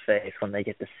child's face when they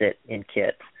get to sit in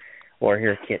Kit or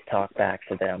hear Kit talk back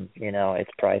to them.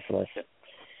 It's priceless.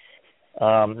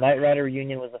 Knight Rider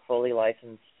Reunion was a fully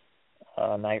licensed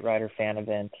Knight Rider fan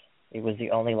event. It was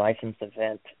the only licensed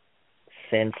event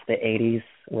since the 80s,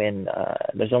 when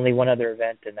there's only one other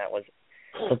event, and that was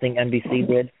something NBC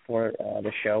did for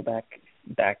the show back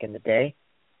in the day.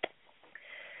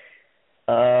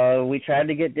 We tried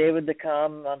to get David to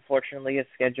come. Unfortunately, his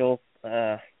schedule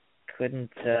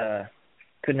couldn't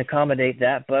accommodate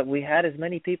that, but we had as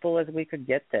many people as we could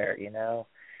get there,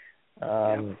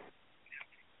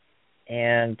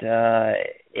 and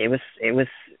it was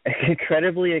an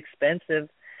incredibly expensive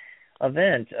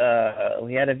event.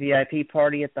 We had a VIP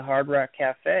party at the Hard Rock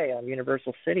Cafe on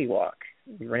Universal City Walk.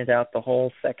 We rented out the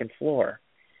whole second floor,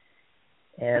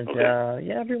 and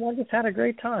everyone just had a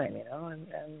great time,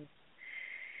 and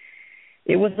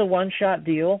it was a one-shot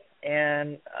deal.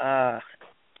 And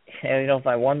if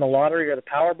I won the lottery or the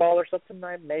Powerball or something,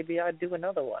 maybe I'd do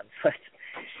another one. But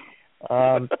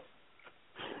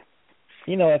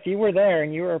if you were there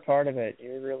and you were a part of it,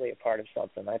 you're really a part of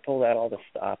something. I pulled out all the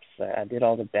stops. I did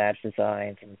all the badge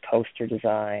designs and poster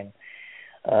design.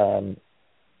 My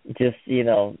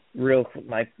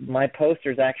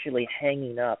poster's actually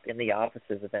hanging up in the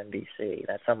offices of NBC.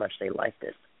 That's how much they liked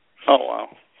it. Oh, wow.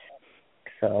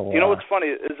 So, what's funny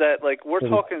is that, we're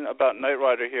talking about Knight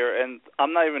Rider here, and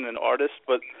I'm not even an artist,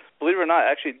 but believe it or not,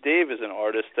 actually Dave is an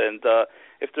artist, and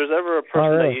if there's ever a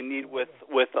person that you need with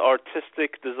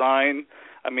artistic design,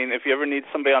 if you ever need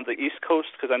somebody on the East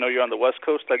Coast, because I know you're on the West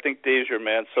Coast, I think Dave's your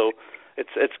man. So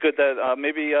it's good that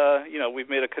maybe we've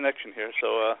made a connection here.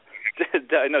 So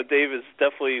I know Dave is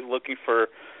definitely looking for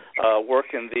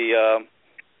work in the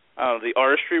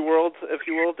artistry world, if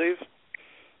you will, Dave.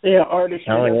 Yeah, artistry.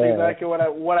 That's exactly what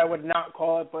I would not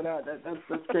call it, but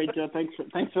that's great, Joe. Thanks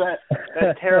for that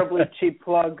terribly cheap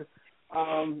plug.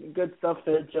 Good stuff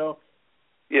there, Joe.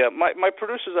 Yeah, my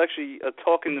producer's actually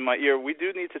talking in my ear. We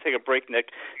do need to take a break,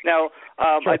 Nick. Now,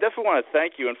 sure. I definitely want to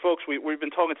thank you. And, folks, we've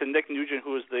been talking to Nick Nugent,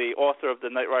 who is the author of the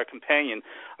Knight Rider Companion.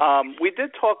 We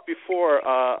did talk before,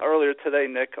 earlier today,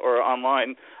 Nick, or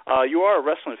online. You are a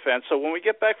wrestling fan. So when we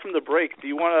get back from the break,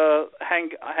 do you want to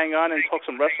hang on and talk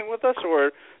some wrestling with us,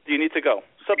 or do you need to go?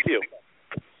 It's up to you.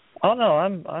 Oh, no,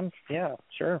 I'm yeah,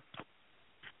 sure.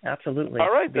 Absolutely. All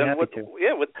right, then.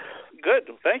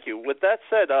 Good. Thank you. With that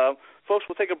said, folks,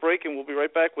 we'll take a break, and we'll be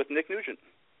right back with Nick Nugent.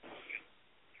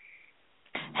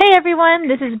 Hey, everyone.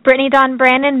 This is Brittany Dawn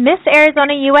Brandon, Miss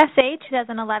Arizona USA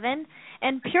 2011,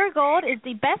 and Pure Gold is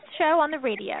the best show on the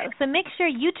radio. So make sure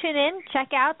you tune in,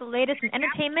 check out the latest in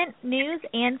entertainment, news,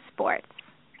 and sports.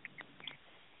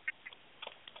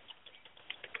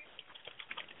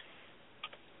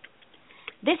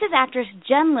 This is actress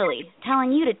Jen Lilly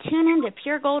telling you to tune in to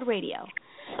Pure Gold Radio.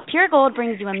 Pure Gold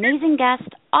brings you amazing guests,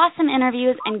 awesome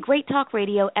interviews, and great talk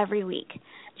radio every week.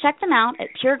 Check them out at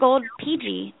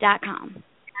puregoldpg.com.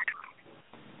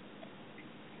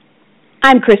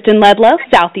 I'm Kristen Ledlow,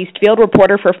 Southeast Field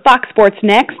reporter for Fox Sports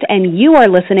Next, and you are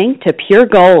listening to Pure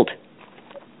Gold.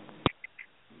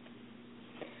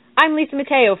 I'm Lisa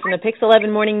Mateo from the Pix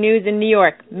 11 Morning News in New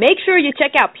York. Make sure you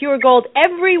check out Pure Gold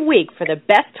every week for the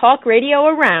best talk radio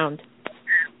around.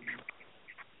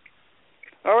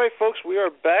 All right, folks, we are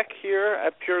back here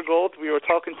at Pure Gold. We were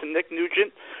talking to Nick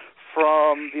Nugent,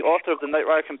 from the author of the Knight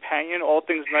Rider Companion, all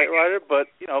things Knight Rider, but,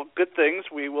 good things.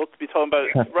 We will be talking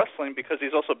about wrestling because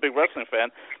he's also a big wrestling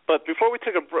fan. But before we go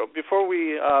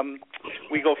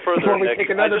further, Nick,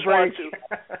 I just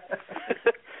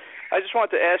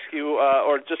wanted to ask you,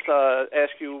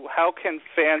 ask you, how can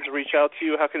fans reach out to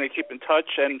you? How can they keep in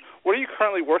touch? And what are you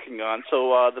currently working on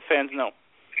so the fans know?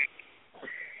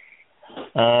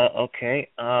 Okay.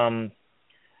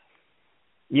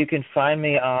 You can find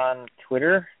me on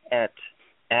Twitter at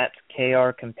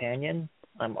KRCompanion.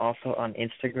 I'm also on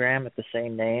Instagram at the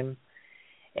same name.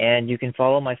 And you can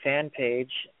follow my fan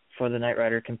page for the Knight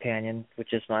Rider Companion,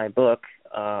 which is my book,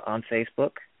 on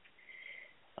Facebook.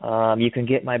 You can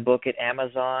get my book at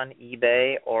Amazon,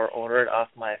 eBay, or order it off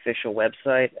my official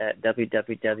website at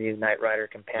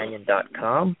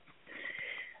www.knightridercompanion.com.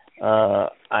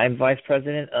 I'm vice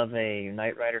president of a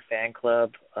Knight Rider fan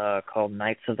club called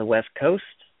Knights of the West Coast.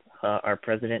 Our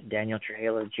president, Daniel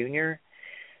Trujillo Jr.,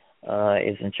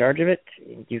 is in charge of it.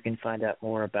 You can find out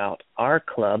more about our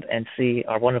club and see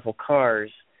our wonderful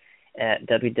cars at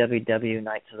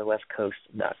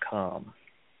www.knightsofthewestcoast.com.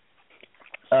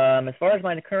 As far as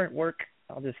my current work,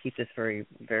 I'll just keep this very,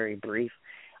 very brief.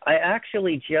 I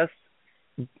actually just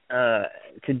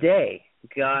today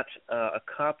got a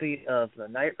copy of the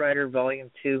Knight Rider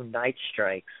Volume 2 Night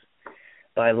Strikes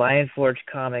by Lionforge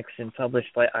Comics and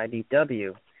published by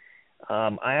IDW.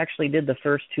 I actually did the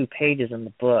first 2 pages in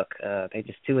the book,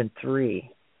 pages 2 and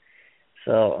 3.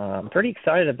 So I'm pretty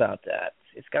excited about that.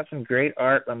 It's got some great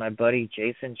art by my buddy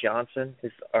Jason Johnson,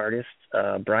 his artist,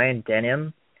 Brian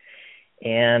Denham,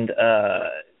 and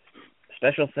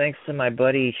special thanks to my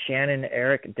buddy Shannon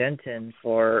Eric Denton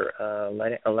for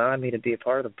allowing me to be a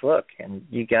part of the book. And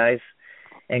you guys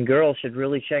and girls should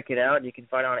really check it out. You can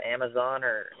find it on Amazon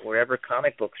or wherever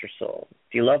comic books are sold.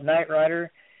 If you love Knight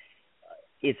Rider,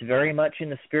 it's very much in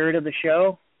the spirit of the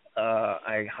show.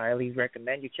 I highly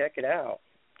recommend you check it out.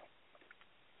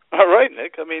 All right,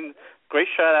 Nick. I mean, great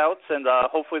shout-outs, and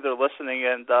hopefully they're listening,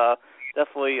 and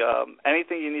definitely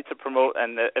anything you need to promote.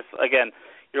 And if, again,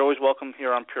 you're always welcome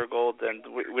here on Pure Gold, and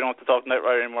we don't have to talk Knight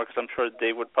Rider anymore because I'm sure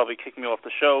Dave would probably kick me off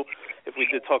the show if we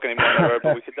did talk any more Knight Rider,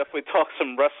 but we could definitely talk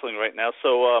some wrestling right now.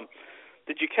 So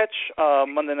did you catch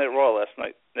Monday Night Raw last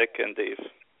night, Nick and Dave?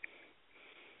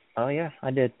 Oh, yeah, I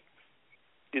did.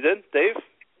 You did, Dave?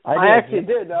 I actually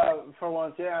did for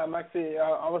once. Yeah, I'm actually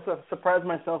I was surprised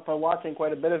myself by watching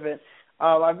quite a bit of it.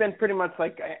 I've been pretty much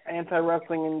like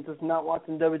anti-wrestling and just not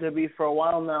watching WWE for a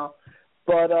while now.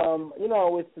 But you know,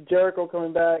 with Jericho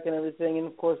coming back and everything, and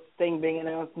of course Sting being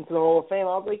announced into the Hall of Fame,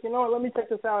 I was like, you know what, let me check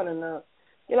this out. And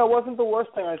you know, it wasn't the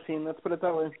worst thing I've seen. Let's put it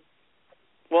that way.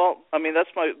 Well, I mean,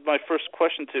 that's my first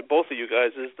question to both of you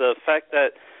guys is the fact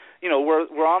that, you know,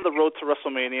 we're on the road to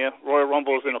WrestleMania. Royal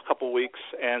Rumble is in a couple weeks,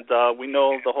 and we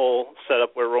know the whole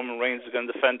setup where Roman Reigns is going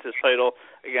to defend his title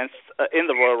against in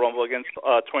the Royal Rumble against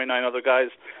 29 other guys.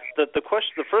 The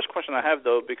first question I have,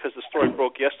 though, because the story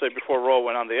broke yesterday before Raw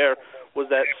went on the air, was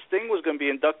that Sting was going to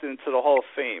be inducted into the Hall of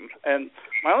Fame. And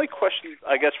my only question,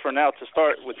 I guess, for now to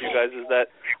start with you guys is that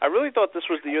I really thought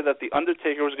this was the year that The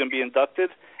Undertaker was going to be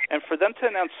inducted, and for them to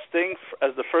announce Sting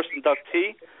as the first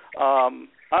inductee,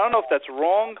 I don't know if that's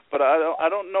wrong, but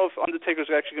I don't know if Undertaker's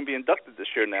actually going to be inducted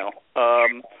this year now.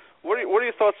 What are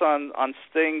your thoughts on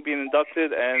Sting being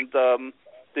inducted, and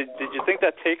did you think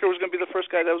that Taker was going to be the first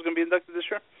guy that was going to be inducted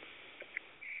this year?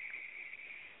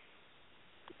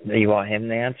 You want him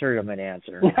to answer or I'm going to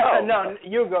answer? No,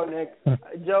 you go, Nick.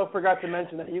 Joe forgot to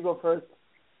mention that. You go first.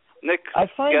 Nick, I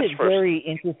find it very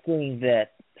interesting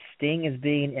that Sting is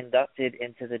being inducted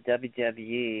into the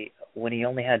WWE when he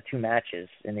only had 2 matches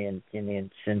in the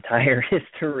entire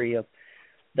history of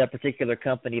that particular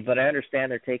company. But I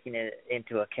understand they're taking it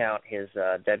into account his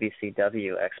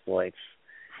WCW exploits.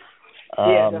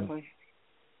 Yeah, definitely.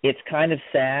 It's kind of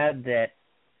sad that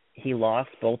he lost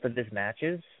both of his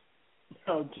matches.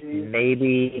 Oh, geez.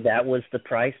 Maybe that was the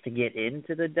price to get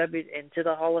into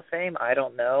the Hall of Fame. I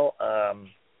don't know.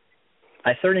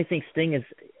 I certainly think Sting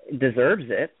deserves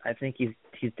it. I think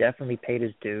he's definitely paid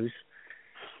his dues.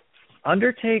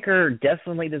 Undertaker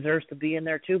definitely deserves to be in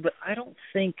there too, but I don't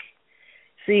think.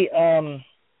 See,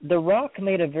 The Rock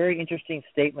made a very interesting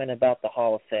statement about the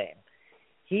Hall of Fame.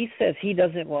 He says he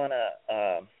doesn't want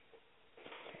to.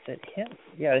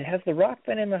 Has The Rock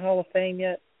been in the Hall of Fame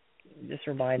yet? Just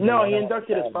remind me. No, he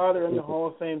inducted his father in the Hall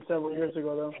of Fame several years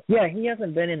ago, though. Yeah, he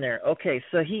hasn't been in there. Okay,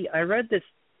 so I read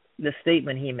the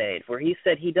statement he made where he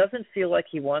said he doesn't feel like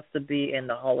he wants to be in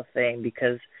the Hall of Fame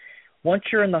because once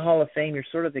you're in the Hall of Fame, you're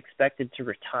sort of expected to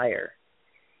retire.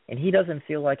 And he doesn't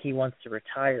feel like he wants to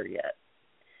retire yet.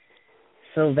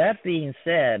 So that being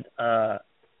said, I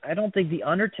don't think The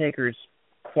Undertaker's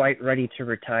quite ready to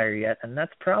retire yet, and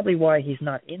that's probably why he's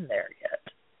not in there yet.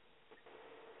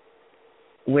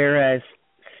 Whereas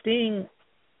Sting,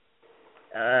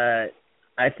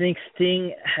 I think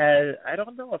Sting I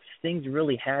don't know if Sting's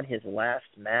really had his last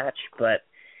match, but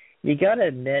you got to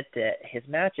admit that his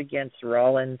match against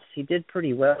Rollins, he did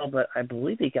pretty well, but I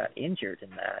believe he got injured in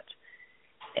that.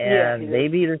 And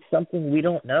maybe there's something we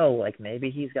don't know, like maybe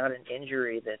he's got an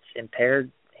injury that's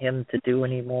impaired him to do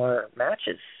any more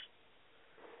matches.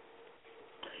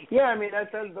 Yeah, I mean,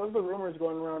 those are rumors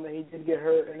going around that he did get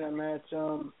hurt in that match.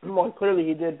 Well, clearly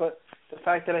he did, but the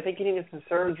fact that I think he needed some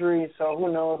surgery, so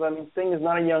who knows? I mean, Sting is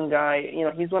not a young guy. You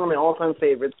know, he's one of my all-time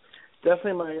favorites.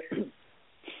 Definitely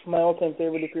my all-time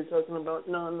favorite if you're talking about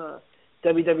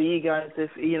non-WWE guys.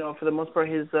 If, you know, for the most part,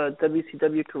 his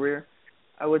WCW career.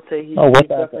 I would say he's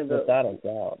without definitely a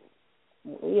doubt.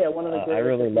 Yeah, one of the greatest. I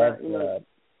really loved.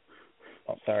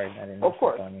 Sorry, I didn't. Of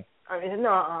course. On you. I mean, no,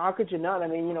 how could you not? I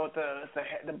mean,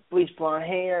 the bleached blonde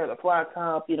hair, the flat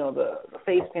top, the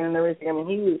face paint and everything. I mean,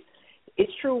 he was.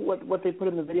 It's true what they put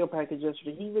in the video package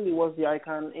yesterday. He really was the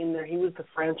icon in there. He was the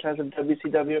franchise of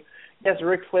WCW. Yes,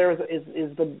 Ric Flair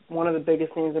is one of the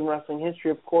biggest names in wrestling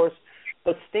history, of course.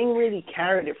 But Sting really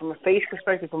carried it from a face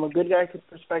perspective, from a good guy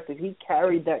perspective. He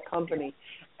carried that company,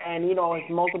 and his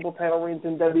multiple title reigns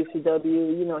in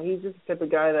WCW. He's just the type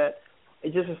of guy that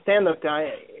is just a stand-up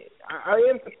guy. I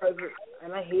am surprised,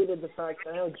 and I hated the fact.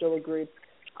 I know Joe agreed.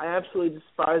 I absolutely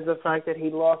despise the fact that he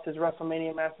lost his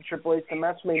WrestleMania match to Triple H. The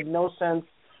match made no sense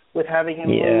with having him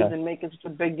lose and making such a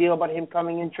big deal about him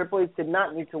coming in. Triple H did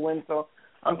not need to win, so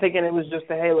I'm thinking it was just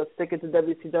hey, let's stick it to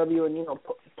WCW and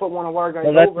put one of our guys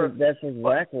over. That's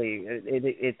exactly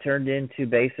it turned into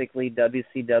basically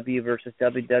WCW versus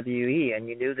WWE, and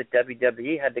you knew that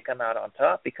WWE had to come out on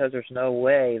top because there's no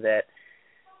way that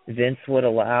Vince would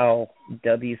allow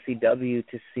WCW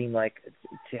to seem like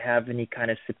to have any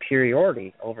kind of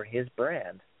superiority over his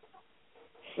brand.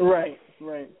 Right.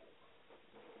 I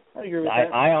agree with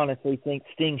that. I honestly think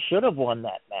Sting should have won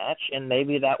that match, and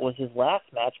maybe that was his last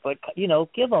match, but,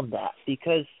 give him that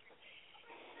because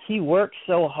he worked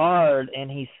so hard, and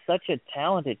he's such a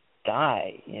talented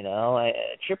guy,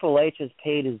 Triple H has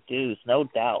paid his dues, no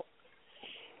doubt.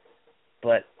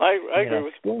 But I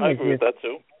agree with that,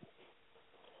 too.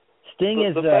 Sting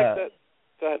is... The fact that...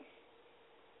 Go ahead.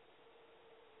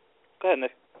 Go ahead,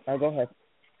 Nick. Oh, go ahead.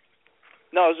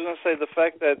 No, I was going to say the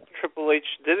fact that Triple H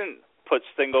didn't put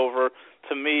Sting over,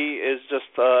 to me, is just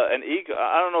an ego.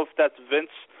 I don't know if that's Vince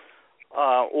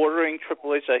ordering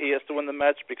Triple H that he has to win the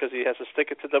match because he has to stick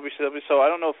it to WCW. So I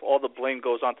don't know if all the blame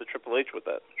goes on to Triple H with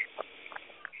that.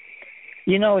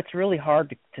 It's really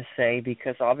hard to say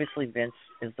because obviously Vince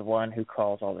is the one who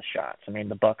calls all the shots. I mean,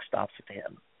 the buck stops with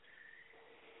him.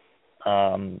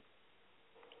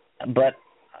 But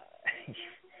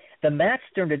the match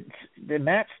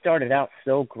started out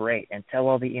so great until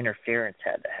all the interference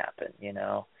had to happen,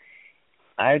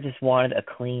 I just wanted a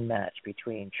clean match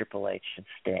between Triple H and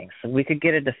Sting so we could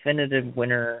get a definitive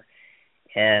winner,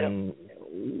 and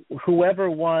whoever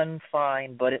won,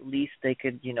 fine, but at least they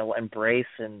could, embrace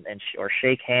or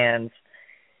shake hands,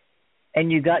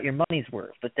 and you got your money's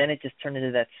worth. But then it just turned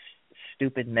into that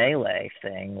stupid melee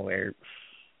thing where,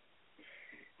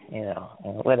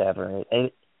 whatever.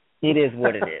 It is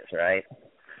what it is, right?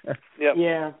 Yep.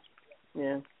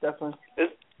 Yeah, definitely.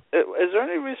 Is there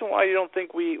any reason why you don't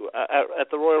think we, at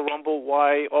the Royal Rumble,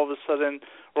 why all of a sudden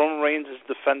Roman Reigns is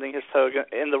defending his title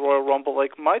in the Royal Rumble?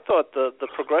 Like, my thought, the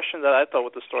progression that I thought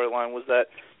with the storyline was that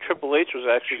Triple H was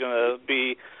actually going to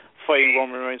be fighting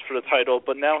Roman Reigns for the title,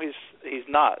 but now he's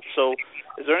not. So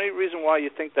is there any reason why you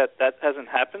think that hasn't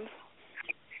happened?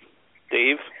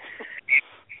 Dave?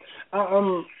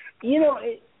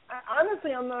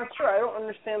 Honestly, I'm not sure. I don't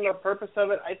understand the purpose of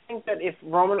it. I think that if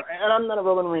Roman, and I'm not a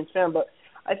Roman Reigns fan, but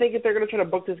I think if they're going to try to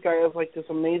book this guy as like this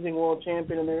amazing world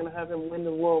champion and they're going to have him win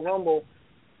the Royal Rumble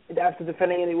after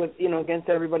defending it with against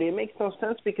everybody, it makes no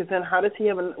sense because then how does he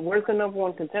have where's the number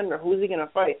one contender? Who's he going to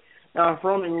fight? Now, if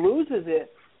Roman loses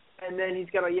it and then he's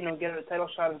got to get a title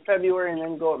shot in February and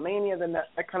then go at Mania, then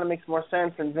that kind of makes more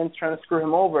sense than Vince trying to screw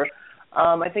him over.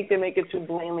 I think they make it too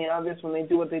blatantly obvious when they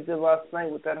do what they did last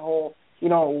night with that whole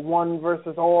one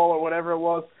versus all or whatever it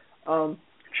was.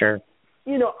 Sure.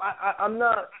 I'm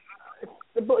not.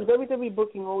 The WWE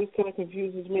booking always kind of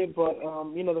confuses me, but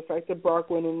the fact that Brock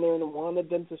went in there and wanted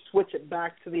them to switch it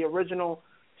back to the original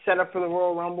setup for the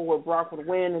Royal Rumble where Brock would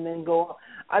win and then go.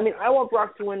 I mean, I want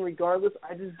Brock to win regardless.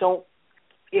 I just don't.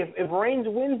 If Reigns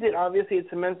wins it, obviously it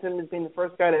cements him as being the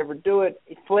first guy to ever do it.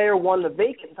 Flair won the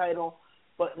vacant title,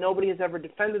 but nobody has ever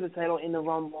defended the title in the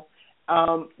Rumble.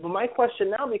 But my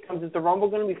question now becomes, is the Rumble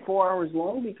going to be 4 hours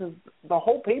long? Because the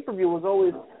whole pay-per-view was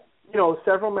always,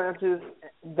 several matches,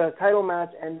 the title match,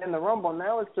 and then the Rumble.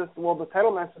 Now it's just, the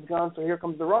title match is gone, so here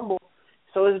comes the Rumble.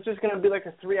 So is it just going to be like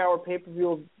a 3-hour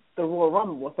pay-per-view of the Royal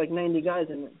Rumble with like 90 guys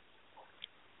in it?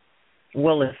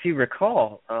 Well, if you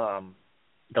recall,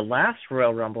 the last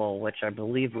Royal Rumble, which I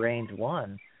believe Reigns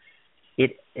won,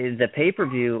 the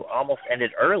pay-per-view almost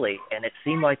ended early, and it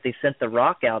seemed like they sent The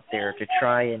Rock out there to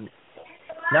try and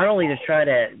not only to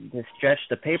stretch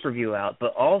the pay-per-view out,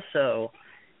 but also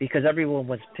because everyone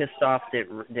was pissed off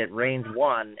that Reigns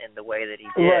won in the way that he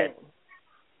did. Right.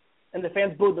 And the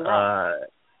fans booed The Rock.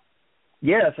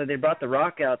 So they brought The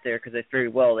Rock out there because they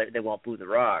figured, they won't boo The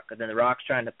Rock. And then The Rock's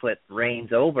trying to put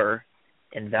Reigns over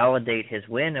and validate his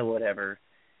win or whatever.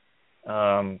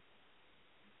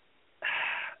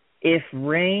 If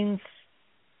Reigns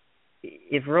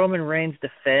if Roman Reigns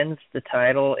defends the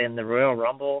title in the Royal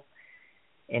Rumble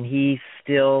and he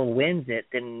still wins it,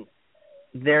 then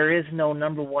there is no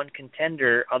number one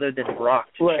contender other than Brock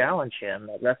to challenge him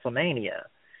at WrestleMania.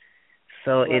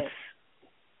 So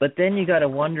but then you got to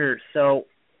wonder, so,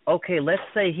 okay, let's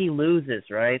say he loses,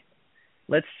 right?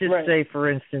 Let's just say, for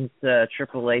instance,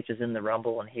 Triple H is in the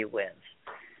Rumble and he wins.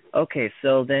 Okay,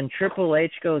 so then Triple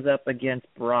H goes up against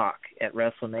Brock at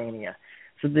WrestleMania.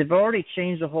 So they've already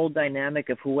changed the whole dynamic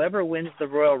of whoever wins the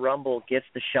Royal Rumble gets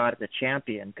the shot at the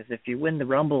champion. Because if you win the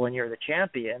Rumble and you're the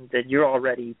champion, then you're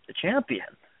already the champion.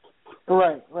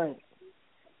 Right.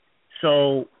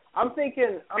 So I'm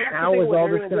thinking how is all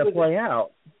this going to play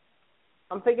out?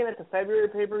 I'm thinking at the February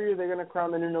pay-per-view, they're going to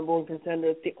crown the new number one contender.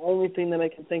 It's the only thing that I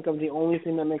can think of, the only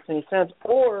thing that makes any sense.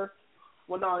 Or,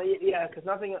 because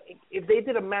nothing. If they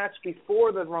did a match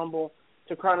before the Rumble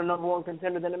to crown a number one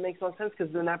contender, then it makes no sense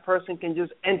because then that person can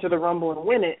just enter the Rumble and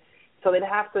win it. So they'd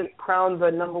have to crown the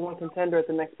number one contender at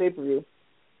the next pay-per-view.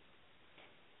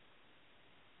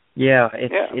 Yeah,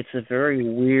 it's a very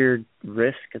weird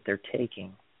risk that they're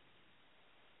taking.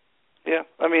 Yeah,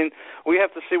 I mean, we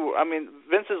have to see. I mean,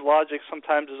 Vince's logic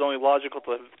sometimes is only logical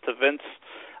to Vince,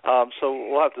 so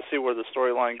we'll have to see where the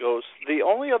storyline goes. The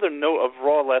only other note of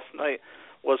Raw last night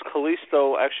was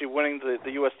Kalisto actually winning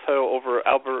the U.S. title over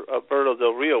Alberto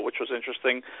Del Rio, which was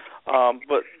interesting.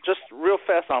 But just real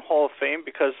fast on Hall of Fame,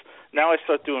 because now I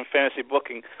start doing fantasy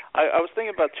booking. I was thinking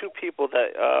about two people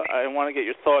that I want to get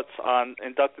your thoughts on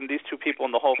inducting these two people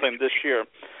in the Hall of Fame this year.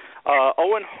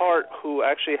 Owen Hart, who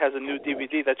actually has a new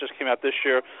DVD that just came out this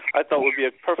year, I thought would be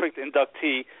a perfect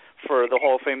inductee for the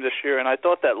Hall of Fame this year. And I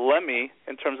thought that Lemmy,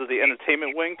 in terms of the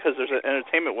entertainment wing, because there's an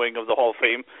entertainment wing of the Hall of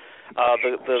Fame,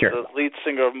 the lead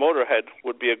singer of Motorhead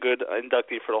would be a good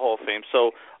inductee for the Hall of Fame. So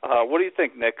what do you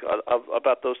think, Nick,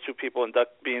 about those two people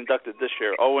being inducted this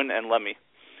year, Owen and Lemmy?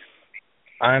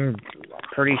 I'm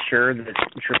pretty sure that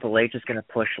Triple H is going to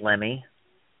push Lemmy,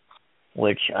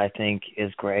 which I think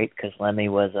is great because Lemmy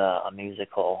was a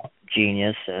musical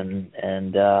genius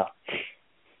and a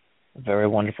very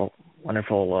wonderful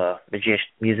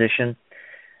musician.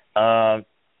 Owen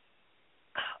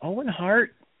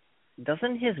Hart,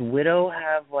 doesn't his widow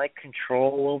have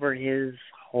control over his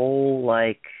whole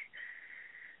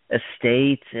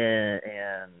estate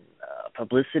and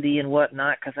publicity and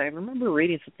whatnot? Because I remember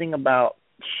reading something about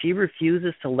she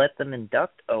refuses to let them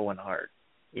induct Owen Hart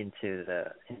into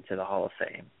the Hall of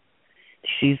Fame.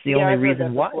 She's the only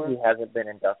reason why he hasn't been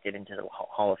inducted into the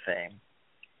Hall of Fame.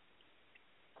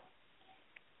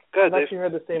 I've actually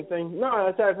heard the same thing. No,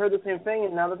 I've heard the same thing,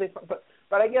 and now that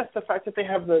but I guess the fact that they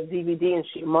have the DVD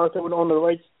and Martha would own the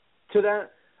rights to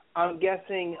that, I'm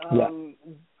guessing,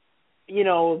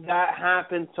 that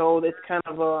happened, so it's kind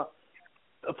of a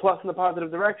plus in the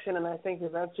positive direction, and I think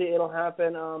eventually it'll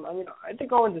happen. I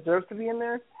think Owen deserves to be in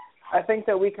there. I think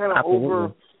that we kind of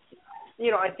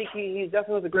I think he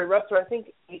definitely was a great wrestler. I think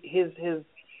his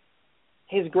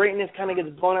greatness kind of gets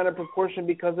blown out of proportion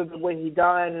because of the way he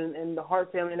died and the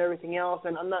Hart family and everything else.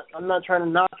 And I'm not trying to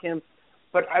knock him,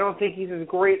 but I don't think he's as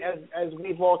great as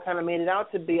we've all kind of made it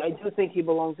out to be. I do think he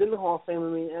belongs in the Hall of Fame. I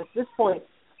mean, at this point,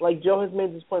 like Joe has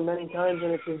made this point many times,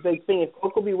 and it's his big thing. If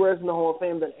Coco Beware's in the Hall of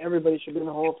Fame, then everybody should be in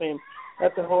the Hall of Fame.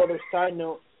 That's a whole other side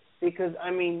note. Because, I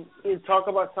mean, you talk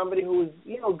about somebody who was,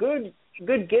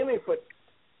 good gimmick, but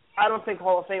I don't think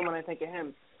Hall of Fame when I think of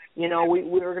him.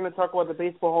 We're going to talk about the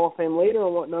Baseball Hall of Fame later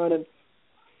and whatnot, and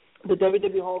the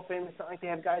WWE Hall of Fame, it's not like they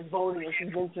have guys voting or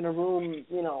some Vince in a room,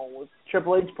 with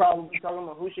Triple H probably talking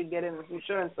about who should get in and who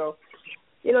shouldn't. So,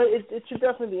 it should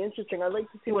definitely be interesting. I'd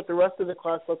like to see what the rest of the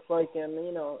class looks like, and,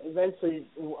 eventually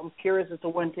I'm curious as to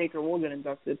when Taker will get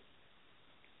inducted.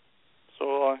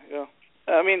 So,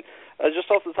 I mean, just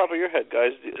off the top of your head,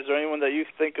 guys, is there anyone that you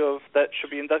think of that should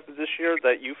be inducted this year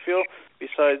that you feel,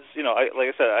 besides, like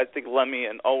I said, I think Lemmy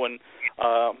and Owen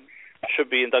should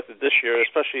be inducted this year,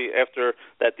 especially after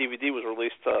that DVD was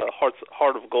released,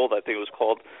 Heart of Gold, I think it was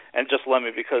called, and just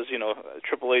Lemmy because,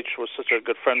 Triple H was such a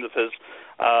good friend of his,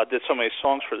 did so many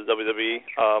songs for the WWE.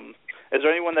 Is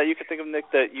there anyone that you could think of, Nick,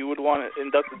 that you would want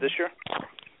inducted this year?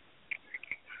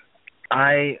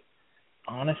 I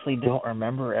honestly don't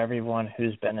remember everyone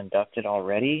who's been inducted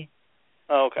already.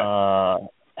 Oh, okay.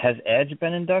 Has Edge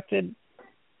been inducted?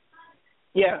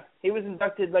 Yeah, he was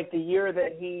inducted the year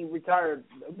that he retired,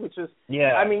 which is,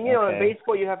 okay. In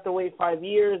baseball you have to wait 5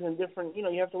 years and different, you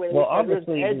have to wait 5 years.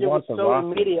 Obviously Edge he wants was The so Rock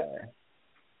immediate. in there.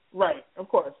 Right, of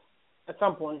course, at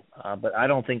some point. But I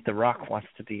don't think The Rock wants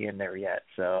to be in there yet,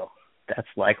 so that's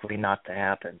likely not to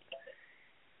happen.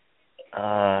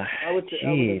 I would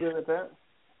agree with that.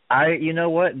 You know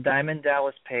what? Diamond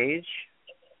Dallas Page.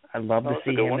 I'd love to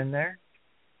see him in there.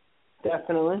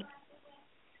 Definitely.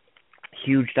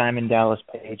 Huge Diamond Dallas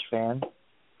Page fan.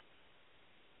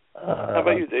 How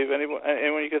about you, Dave?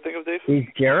 Anyone you can think of, Dave? Is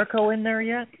Jericho in there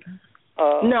yet?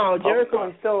 No, Jericho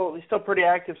is still pretty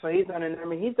active, so he's not in there. I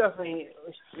mean, he definitely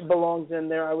belongs in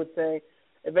there, I would say.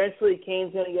 Eventually,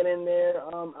 Kane's going to get in there.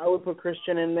 I would put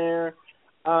Christian in there.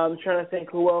 I'm trying to think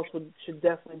who else should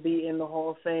definitely be in the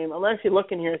Hall of Fame. I'm actually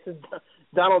looking here. It says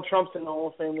Donald Trump's in the Hall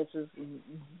of Fame, which is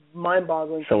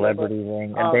mind-boggling. Celebrity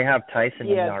ring. And they have Tyson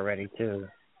in there already, too.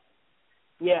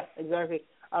 Yeah, exactly.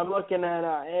 I'm looking at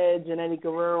Edge and Eddie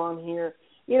Guerrero on here.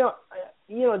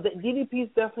 DDP's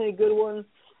definitely a good one.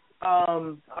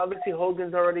 Obviously,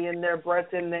 Hogan's already in there.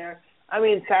 Brett's in there. I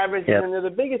mean, Savage is in there. The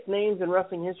biggest names in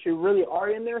wrestling history really are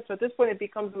in there. So at this point, it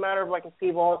becomes a matter of like a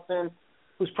Steve Austin,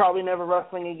 who's probably never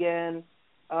wrestling again.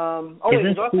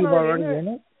 Isn't Steve already in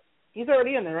it? He's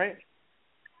already in there, right?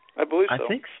 I believe so. I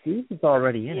think Steve is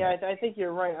already in it. Yeah, I think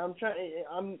you're right. I'm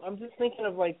just thinking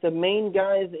of like the main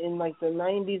guys in like the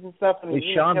 90s and stuff. I mean, is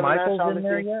Shawn Michaels in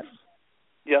there yet?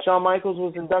 Yeah. Shawn Michaels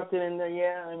was inducted in there.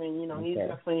 Yeah, I mean, he's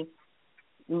definitely.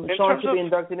 Shawn should be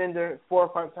inducted in there 4 or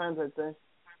 5 times, I'd say.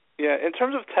 Yeah, in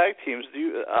terms of tag teams,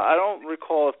 I don't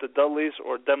recall if the Dudleys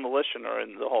or Demolition are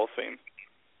in the Hall of Fame.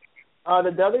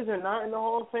 The Dudleys are not in the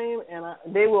Hall of Fame, and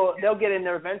they'll get in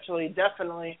there eventually,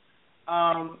 definitely.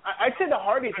 I'd say the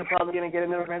Hardys are probably going to get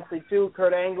in there eventually too.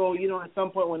 Kurt Angle, at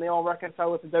some point when they all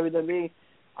reconcile with the WWE,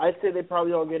 I'd say they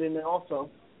probably all get in there also.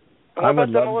 I would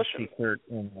love to see Kurt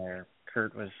in there.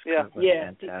 Kurt was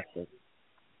fantastic.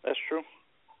 That's true.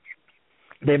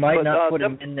 They might not put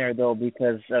him in there though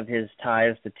because of his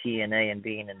ties to TNA and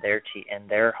being in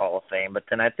their Hall of Fame. But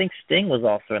then I think Sting was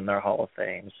also in their Hall of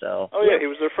Fame. So. Oh yeah, he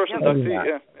was their first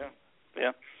inductee.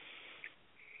 Yeah.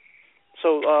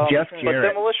 So Jeff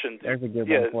Jarrett. Demolition. There's a good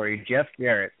one for you, Jeff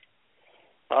Jarrett.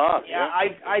 Yeah.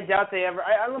 I doubt they ever.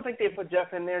 I don't think they put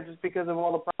Jeff in there just because of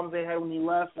all the problems they had when he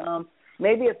left.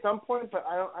 Maybe at some point, but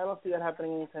I don't see that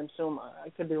happening anytime soon.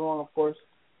 I could be wrong, of course.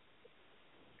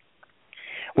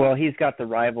 Well, he's got the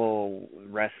rival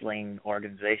wrestling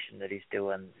organization that he's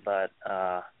doing, but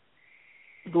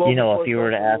if you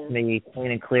were to ask me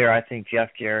clean and clear, I think Jeff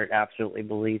Jarrett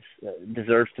absolutely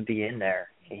deserves to be in there.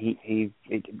 He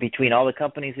between all the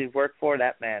companies he's worked for,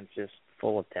 that man's just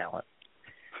full of talent.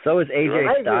 So is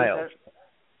AJ Styles.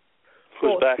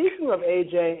 Well, speaking of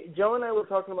AJ, Joe and I were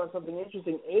talking about something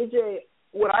interesting. AJ,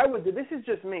 what I would do, this is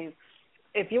just me.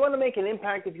 If you want to make an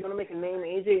impact, if you want to make a name,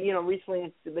 AJ,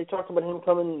 recently they talked about him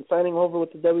coming and signing over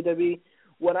with the WWE.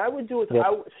 What I would do is,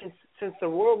 since the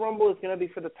Royal Rumble is going to be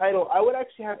for the title, I would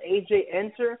actually have AJ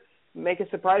enter, make a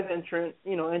surprise entry.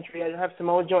 I'd have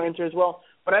Samoa Joe enter as well.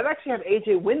 But I'd actually have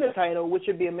AJ win the title, which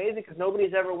would be amazing because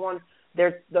nobody's ever won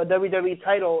the WWE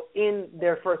title in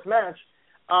their first match.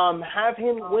 Have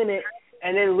him win it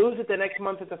and then lose it the next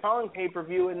month at the following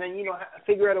pay-per-view and then,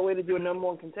 figure out a way to do a number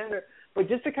one contender. But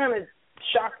just to kind of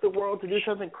shock the world, to do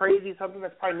something crazy, something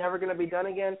that's probably never going to be done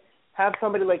again, have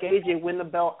somebody like AJ win the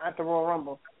belt at the Royal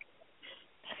Rumble.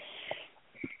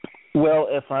 Well,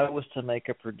 if I was to make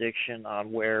a prediction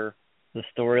on where the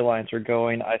storylines are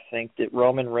going, I think that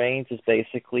Roman Reigns is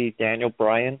basically Daniel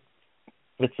Bryan.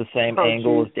 It's the same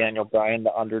angle as Daniel Bryan,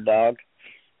 the underdog.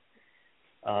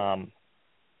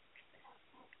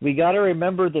 We got to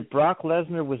remember that Brock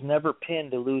Lesnar was never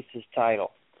pinned to lose his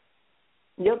title.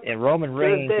 Yep. And Roman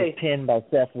Reigns was pinned by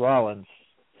Seth Rollins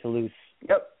to lose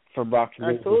for Brock to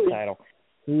lose his title.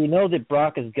 So you know that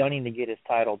Brock is gunning to get his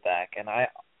title back, and I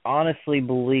honestly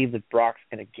believe that Brock's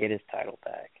going to get his title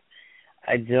back.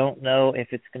 I don't know if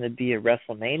it's going to be a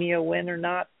WrestleMania win or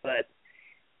not, but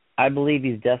I believe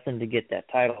he's destined to get that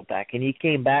title back, and he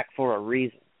came back for a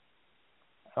reason.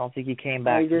 I don't think he came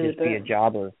back to just be a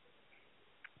jobber.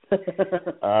 So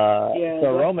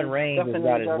Roman Reigns has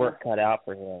got his work cut out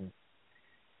for him.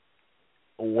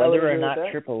 Whether or not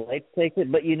Triple H takes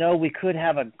it, but we could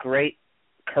have a great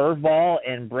curveball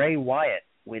and Bray Wyatt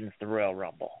wins the Royal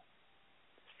Rumble.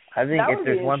 I think if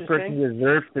there's one person who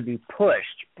deserves to be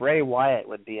pushed, Bray Wyatt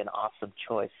would be an awesome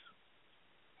choice.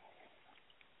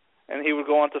 And he would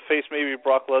go on to face maybe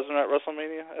Brock Lesnar at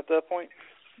WrestleMania at that point?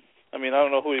 I mean, I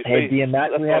don't know who he's facing. It'd be a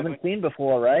match we haven't seen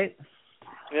before, right?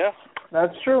 Yeah.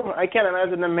 That's true. I can't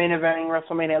imagine them main eventing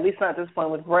WrestleMania, at least not at this point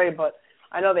with Bray, but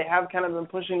I know they have kind of been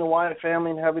pushing the Wyatt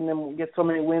family and having them get so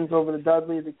many wins over the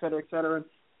Dudleys, et cetera, and,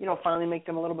 finally make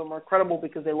them a little bit more credible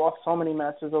because they lost so many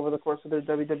matches over the course of their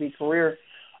WWE career.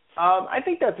 I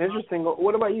think that's interesting.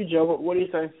 What about you, Joe? What do you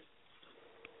say?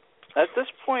 At this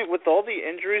point, with all the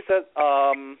injuries that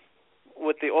all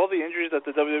the injuries that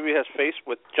the WWE has faced,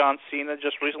 with John Cena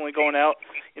just recently going out,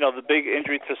 the big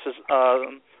injury to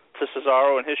to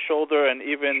Cesaro and his shoulder, and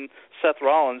even Seth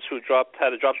Rollins, who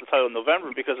had to drop the title in November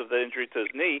because of the injury to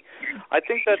his knee. I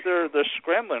think that they're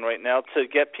scrambling right now to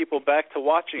get people back to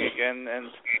watching again, and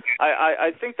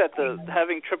I think that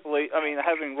having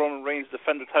Roman Reigns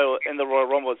defend the title in the Royal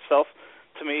Rumble itself,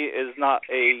 to me, is not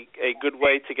a good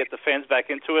way to get the fans back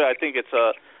into it. I think it's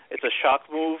a shock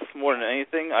move more than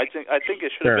anything. I think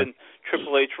it should have been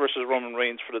Triple H versus Roman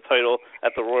Reigns for the title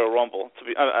at the Royal Rumble, to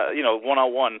be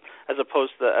 1-on-1, as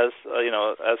opposed to as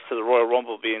to the Royal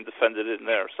Rumble being defended in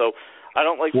there. So I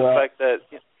don't like the fact that.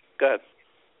 Go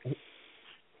ahead.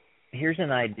 Here's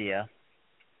an idea.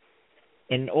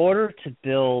 In order to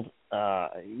build,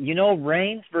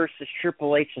 Reigns versus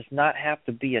Triple H does not have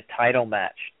to be a title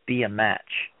match. Be a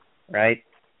match, right?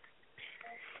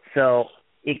 So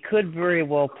it could very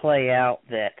well play out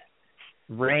that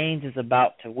Reigns is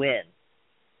about to win,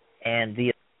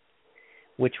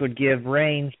 which would give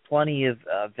Reigns plenty of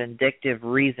vindictive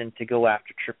reason to go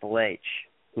after Triple H,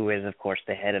 who is, of course,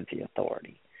 the head of the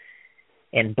authority,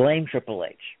 and blame Triple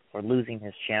H for losing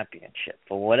his championship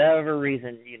for whatever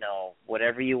reason,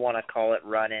 whatever you want to call it,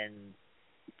 run-in.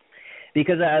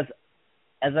 Because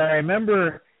as I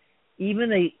remember,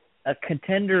 even a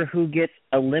contender who gets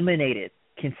eliminated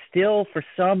can still, for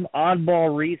some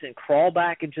oddball reason, crawl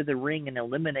back into the ring and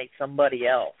eliminate somebody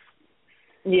else.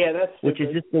 Yeah, that's stupid. Which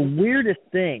is just the weirdest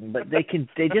thing. But they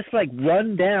just like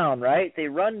run down, right? They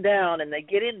run down and they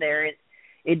get in there.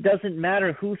 It doesn't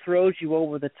matter who throws you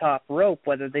over the top rope,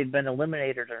 whether they've been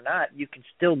eliminated or not. You can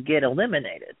still get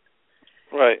eliminated.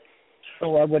 Right.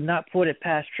 So I would not put it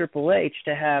past Triple H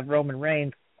to have Roman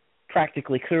Reigns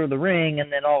practically clear the ring, and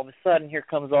then all of a sudden here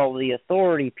comes all the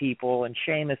authority people and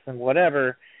Sheamus and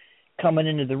whatever coming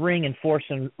into the ring and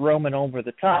forcing Roman over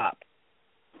the top.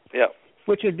 Yeah.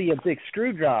 Which would be a big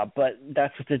screw job, but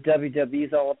that's what the WWE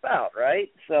is all about, right?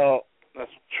 So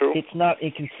that's true. It's not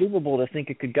inconceivable to think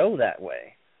it could go that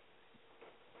way.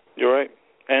 You're right.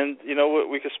 And,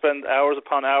 we could spend hours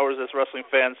upon hours as wrestling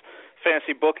fans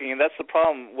fantasy booking, and that's the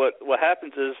problem. What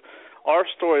happens is our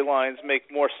storylines make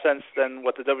more sense than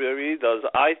what the WWE does,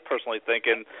 I personally think,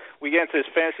 and we get into this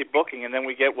fantasy booking, and then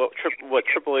we get what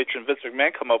Triple H and Vince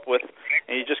McMahon come up with,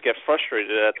 and you just get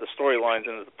frustrated at the storylines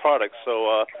and the products.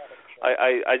 So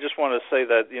I just want to say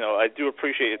that, I do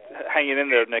appreciate hanging in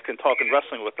there, Nick, and talking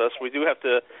wrestling with us. We do have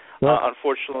to,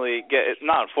 unfortunately,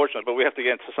 not unfortunately, but we have to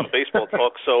get into some baseball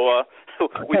talk. So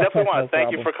we definitely want to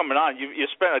thank you for coming on. You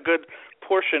spent a good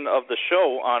portion of the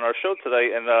show on our show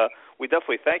today, and we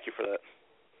definitely thank you for that.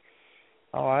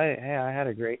 Oh, I had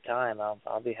a great time.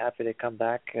 I'll be happy to come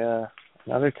back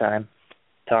another time,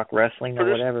 talk wrestling or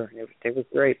whatever. It was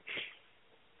great.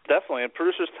 Definitely, and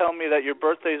producers tell me that your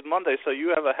birthday is Monday, so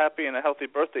you have a happy and a healthy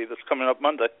birthday that's coming up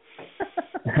Monday.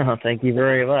 Oh, thank you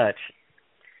very much.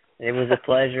 It was a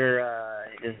pleasure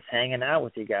just hanging out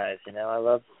with you guys. I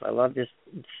love just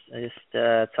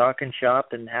talking shop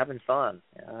and having fun.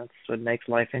 That's what makes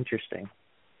life interesting.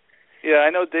 Yeah,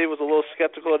 I know Dave was a little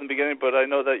skeptical in the beginning, but I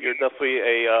know that you're definitely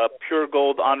a Pure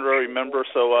Gold honorary member,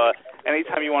 so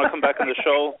anytime you want to come back on the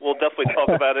show, we'll definitely talk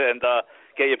about it and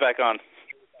get you back on.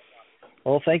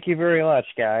 Well, thank you very much,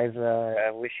 guys. I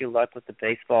wish you luck with the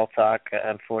baseball talk.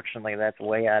 Unfortunately, that's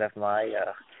way out of my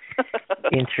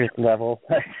interest level.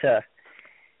 But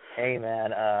hey,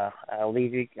 man, I'll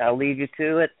leave you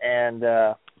to it. And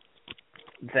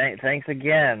thanks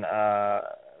again.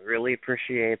 Really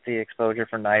appreciate the exposure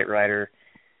for Knight Rider.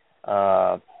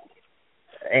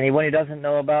 Anyone who doesn't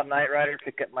know about Knight Rider,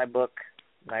 pick up my book,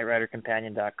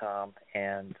 KnightRiderCompanion.com,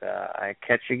 and I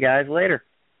catch you guys later.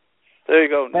 There you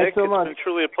go. Thanks Nick, so much. It's been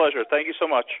truly a pleasure. Thank you so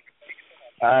much.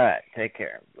 All right. Take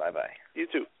care. Bye-bye. You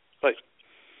too. Bye.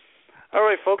 All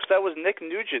right, folks, that was Nick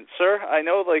Nugent. Sir, I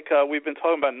know we've been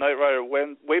talking about Knight Rider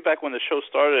way back when the show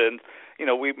started, and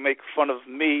we make fun of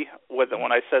me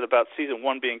when I said about season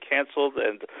 1 being canceled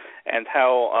and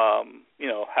how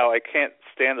how I can't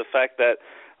stand the fact that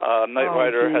Knight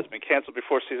Rider has been canceled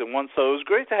before season 1. So it was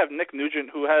great to have Nick Nugent,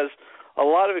 who has a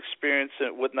lot of experience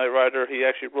with Knight Rider. He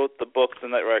actually wrote the book, The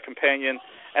Knight Rider Companion,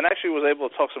 and actually was able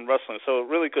to talk some wrestling. So a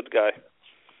really good guy.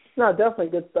 No, definitely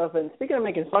good stuff. And speaking of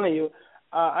making fun of you,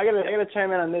 I gotta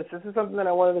chime in on this. This is something that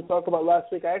I wanted to talk about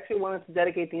last week. I actually wanted to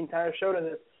dedicate the entire show to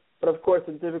this, but of course,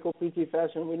 in typical PT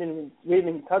fashion, we didn't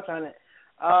even touch on it.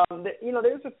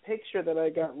 There's a picture that I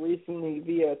got recently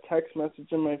via text message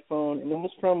on my phone, and it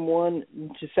was from one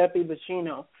Giuseppe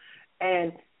Bacino,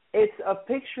 and it's a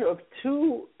picture of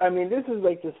two. I mean, this is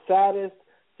like the saddest,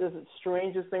 just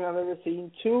strangest thing I've ever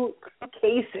seen. 2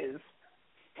 cases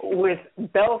with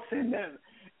belts in them,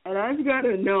 and I've got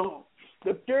to know,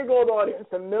 the Pure Gold audience,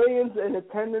 the millions in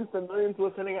attendance, the millions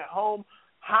listening at home,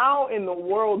 how in the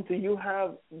world do you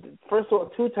have, first of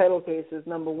all, 2 title cases,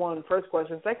 number one, first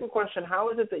question. Second question, how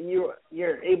is it that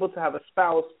you're able to have a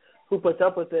spouse who puts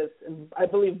up with this, and I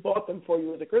believe bought them for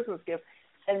you as a Christmas gift?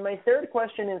 And my third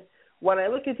question is, when I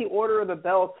look at the order of the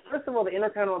belts, first of all, the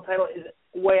Intercontinental title is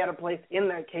way out of place in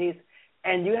that case,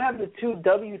 and you have the 2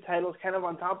 W titles kind of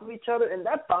on top of each other, and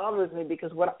that bothers me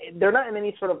because they're not in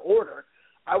any sort of order.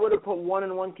 I would have put one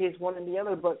in one case, one in the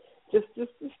other, but just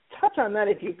touch on that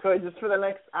if you could, just for the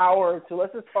next hour or two.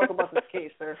 Let's just talk about this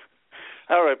case, sir.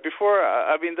 All right.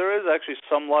 There is actually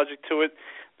some logic to it.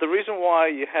 The reason why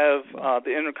you have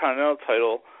the Intercontinental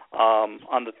title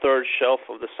on the third shelf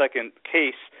of the second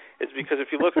case is because if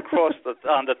you look across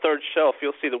on the third shelf,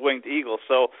 you'll see the Winged Eagle.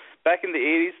 So back in the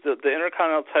 80s, the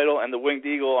Intercontinental title and the Winged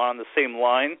Eagle are on the same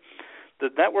line. The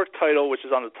network title, which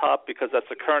is on the top because that's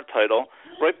the current title,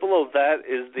 right below that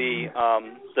is the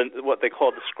what they call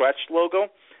the scratched logo.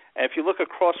 And if you look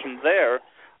across from there,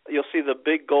 you'll see the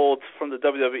big gold from the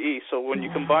WWE. So when you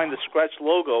combine the scratched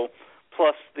logo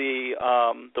plus the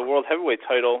World Heavyweight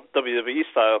title, WWE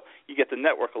style, you get the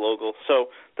network logo.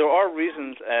 So there are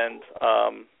reasons, and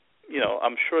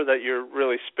I'm sure that you're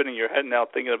really spinning your head now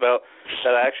thinking about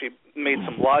that I actually made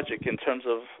some logic in terms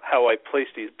of how I place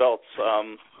these belts.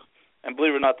 And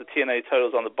believe it or not, the TNA title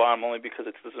is on the bottom only because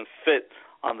it doesn't fit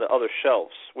on the other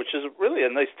shelves, which is really a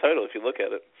nice title if you look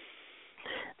at it.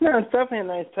 No, it's definitely a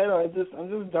nice title. I'm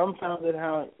just dumbfounded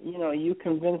how you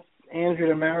convinced Andrew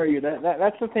to marry you.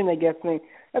 That's the thing that gets me.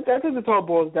 That's what it all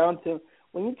boils down to.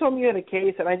 When you told me you had a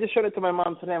case, and I just showed it to my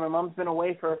mom today. My mom's been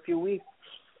away for a few weeks,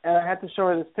 and I had to show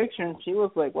her this picture, and she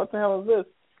was like, "What the hell is this?"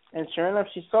 And sure enough,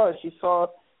 she saw it. She saw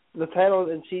the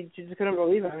title, and she just couldn't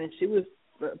believe it. I mean, she was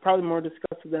probably more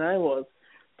disgusted than I was.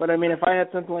 But, I mean, if I had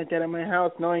something like that in my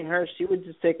house, knowing her, she would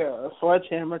just take a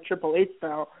sledgehammer, Triple H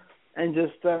style, and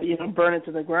just, burn it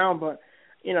to the ground. But,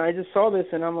 I just saw this,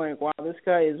 and I'm like, wow, this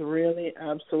guy is really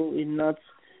absolutely nuts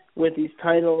with these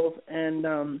titles. And,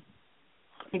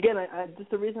 again,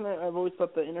 just the reason I've always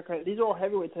thought the Intercontinental, these are all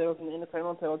heavyweight titles, and the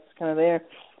Intercontinental title is kind of there.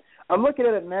 I'm looking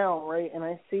at it now, right, and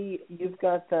I see you've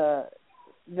got the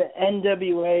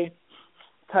NWA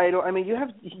title. I mean, you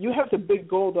have the big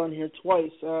gold on here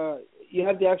twice. You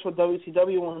have the actual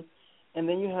WCW one, and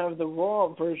then you have the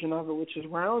Raw version of it, which is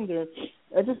rounder.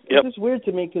 It's just weird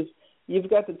to me because you've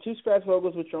got the 2 scratch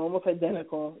logos, which are almost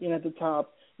identical, at the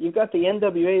top. You've got the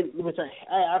NWA, which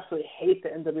I absolutely hate the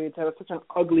NWA title. It's such an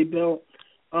ugly belt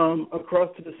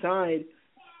across to the side.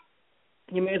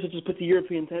 You may as well just put the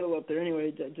European title up there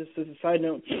anyway, just as a side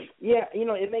note. Yeah,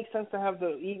 it makes sense to have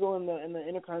the Eagle and the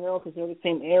Intercontinental because they're the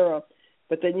same era.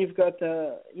 But then you've got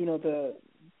the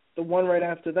one right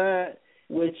after that,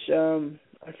 which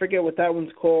I forget what that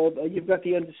one's called. You've got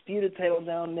the Undisputed title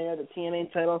down there, the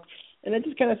TNA title, and it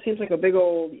just kind of seems like a big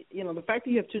old, the fact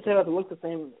that you have 2 titles that look the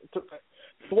same,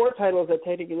 4 titles that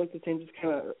technically look the same, just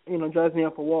kind of, drives me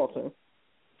off a wall. So.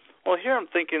 Well, here I'm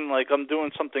thinking like I'm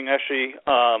doing something actually,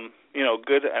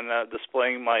 good and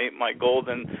displaying my gold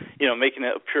and, making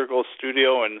it a Pure Gold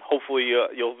studio, and hopefully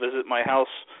you'll visit my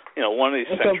house, one of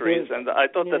these centuries. And I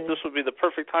thought that this would be the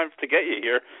perfect time to get you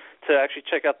here to actually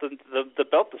check out the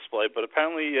belt display. But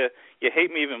apparently you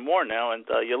hate me even more now, and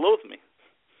you loathe me.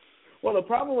 Well, the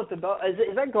problem with the belt,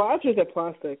 is that glass or is that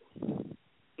plastic?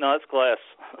 No, it's glass.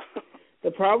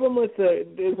 The problem with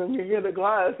is when you hear the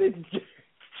glass, it's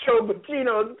Joe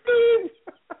Bacino's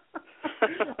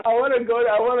I want to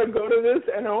go to this,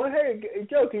 and I want, hey,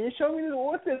 Joe, can you show me this?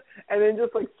 What's this? And then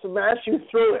just like smash you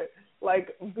through it,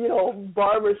 like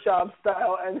barbershop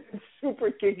style, and super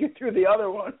kick you through the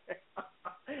other one,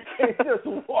 and just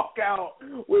walk out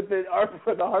with the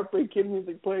Heartbreak Kid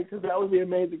music playing, because that would be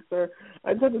amazing, sir.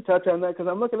 I just have to touch on that because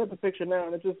I'm looking at the picture now,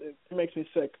 and it makes me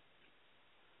sick.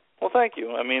 Well, thank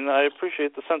you. I mean, I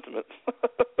appreciate the sentiment.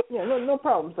 Yeah, no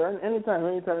problem, sir.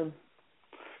 Anytime.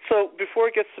 So before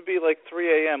it gets to be like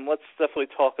 3 a.m., let's definitely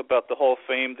talk about the Hall of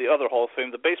Fame, the other Hall of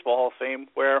Fame, the Baseball Hall of Fame,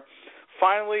 where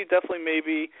finally, definitely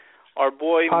maybe, our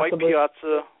boy Possibly. Mike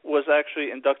Piazza was actually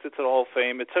inducted to the Hall of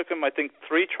Fame. It took him, I think,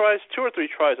 2 or 3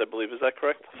 tries, I believe. Is that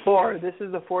correct? 4. This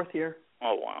is the 4th year.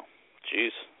 Oh, wow.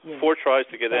 Jeez. Yeah. 4 tries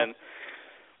to get in.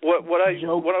 What I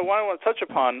want to touch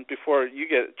upon before you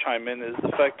chime in is the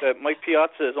fact that Mike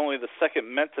Piazza is only the second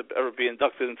Met to ever be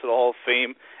inducted into the Hall of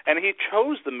Fame, and he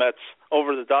chose the Mets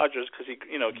over the Dodgers because he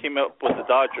came up with the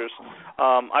Dodgers.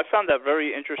 I found that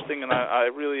very interesting, and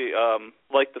I really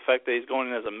like the fact that he's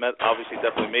going in as a Met. Obviously,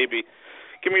 definitely, maybe.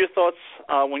 Give me your thoughts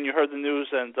when you heard the news,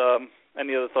 and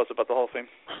any other thoughts about the Hall of Fame.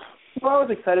 Well, I was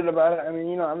excited about it. I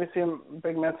mean, obviously I'm a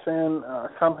big Mets fan.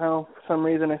 Somehow, for some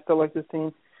reason, I still like this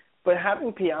team. But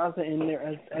having Piazza in there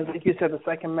as like you said, the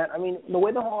second Met, I mean, the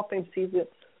way the Hall of Fame sees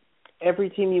it, every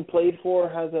team you played for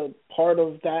has a part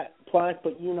of that plaque,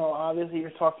 but, obviously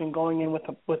you're talking going in with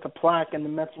a plaque and the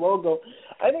Mets logo.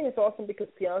 I think it's awesome because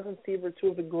Piazza and Steve are two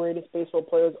of the greatest baseball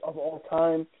players of all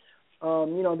time.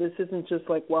 This isn't just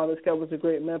like, wow, this guy was a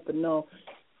great Met, but no,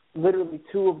 literally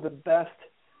two of the best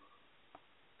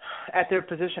at their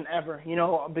position ever.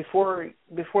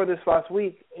 Before this last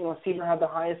week, Seaver had the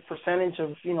highest percentage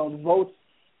of, votes,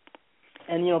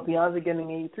 and, Piazza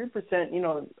getting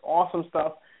 83%, awesome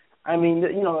stuff. I mean,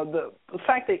 the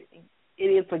fact that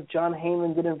idiots like John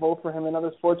Heyman didn't vote for him and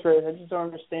other sports writers, I just don't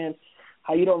understand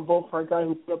how you don't vote for a guy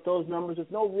who put up those numbers with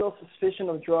no real suspicion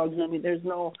of drugs. I mean, there's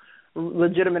no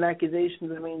legitimate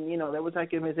accusations. I mean, there was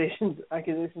accusations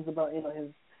about,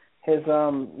 his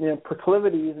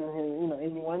proclivities and his,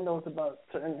 innuendos about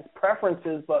certain his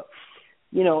preferences. But,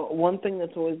 one thing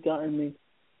that's always gotten me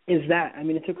is that, I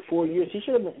mean, it took 4 years. He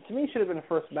should have been a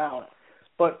first ballot.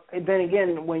 But then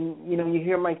again, when, you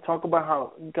hear Mike talk about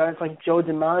how guys like Joe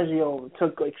DiMaggio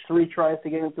took like 3 tries to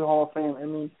get into the Hall of Fame, I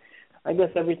mean, I guess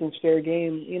everything's fair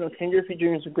game. Ken Griffey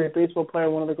Jr. is a great baseball player,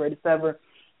 one of the greatest ever,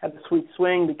 had the sweet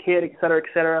swing, the kid, et cetera, et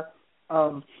cetera.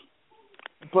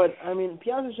 But, I mean,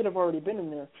 Piazza should have already been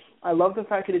in there. I love the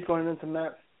fact that he's going into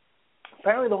Mets.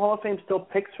 Apparently the Hall of Fame still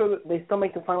picks they still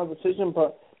make the final decision,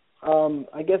 but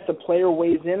I guess the player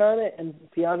weighs in on it, and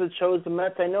Piazza chose the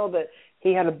Mets. I know that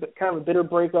he had kind of a bitter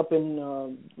breakup in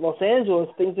Los Angeles.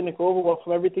 Things didn't go over well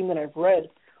from everything that I've read.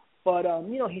 But,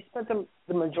 he spent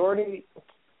the majority,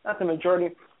 not the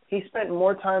majority, he spent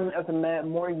more time as a Met,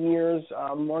 more years,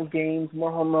 more games,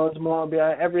 more home runs, more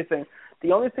RBI, everything.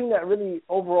 The only thing that really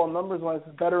overall numbers-wise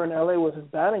was better in L.A. was his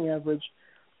batting average.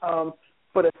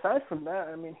 But aside from that,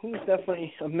 I mean, he's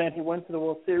definitely a Met. He went to the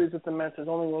World Series with the Mets, his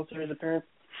only World Series appearance.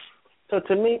 So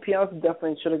to me, Piazza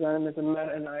definitely should have gone in as a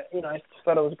Met, and I just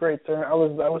thought it was great. So I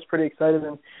was pretty excited,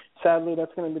 and sadly,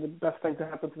 that's going to be the best thing to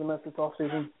happen to the Mets this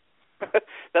offseason.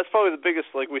 That's probably the biggest,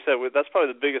 like we said, that's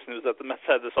probably the biggest news that the Mets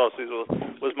had this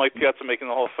offseason was Mike Piazza making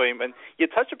the Hall of Fame. And you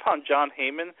touch upon John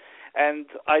Heyman, and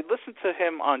I listened to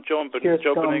him on Joe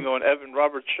Beningo and Evan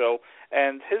Roberts' show,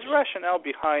 and his rationale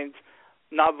behind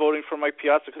not voting for Mike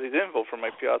Piazza, because he didn't vote for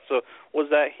Mike Piazza, was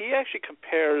that he actually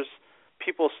compares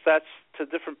people's stats to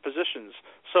different positions.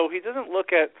 So he didn't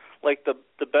look at like the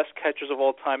best catchers of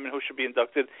all time and who should be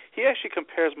inducted. He actually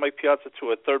compares Mike Piazza to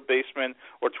a third baseman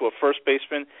or to a first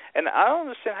baseman. And I don't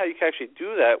understand how you can actually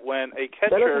do that when a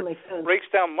catcher breaks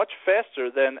down much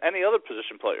faster than any other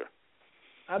position player.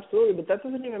 Absolutely, but that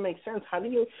doesn't even make sense. How do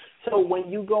you? So when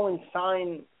you go and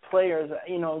sign players,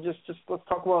 just let's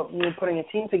talk about putting a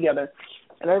team together.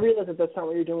 And I realize that that's not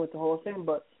what you're doing with the Hall of Fame,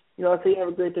 but let's say you have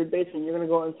a great third baseman, you're going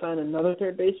to go out and sign another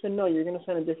third baseman? No, you're going to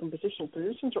sign a different position.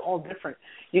 Positions are all different.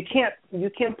 You can't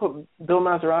put Bill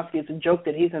Mazeroski, it's a joke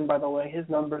that he's in, by the way, his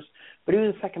numbers, but he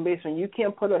was a second baseman. You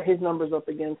can't put his numbers up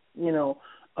against,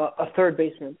 a third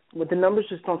baseman. But the numbers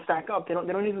just don't stack up. They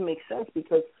don't even make sense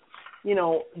because,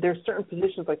 there's certain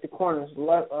positions like the corners,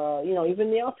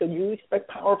 even the outfield. You expect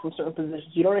power from certain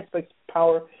positions. You don't expect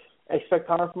power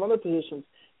from other positions.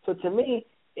 So to me,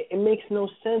 it makes no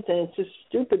sense, and it's just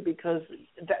stupid because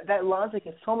that logic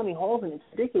has so many holes in it. It's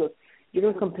ridiculous. You're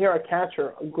going to compare a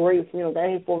catcher, a great,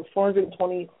 guy who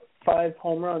 425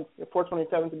 home runs,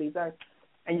 427 to be exact,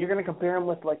 and you're going to compare him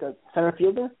with like a center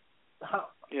fielder? How?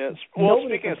 Yes. Well,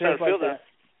 speaking of center fielder,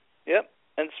 yep.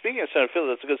 And speaking of center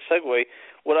fielder, that's a good segue.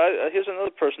 Here's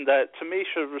another person that to me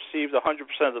should have received 100%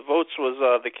 of the votes was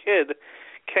the kid.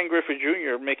 Ken Griffey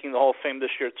Jr. making the Hall of Fame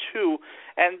this year, too.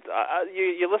 And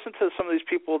you listen to some of these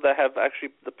people that have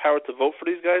actually the power to vote for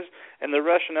these guys, and their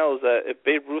rationale is that if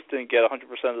Babe Ruth didn't get 100%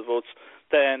 of the votes,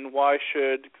 then why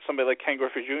should somebody like Ken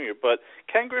Griffey Jr.? But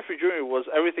Ken Griffey Jr. was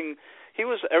everything. He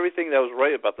was everything that was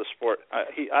right about the sport.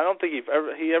 I don't think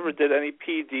he ever did any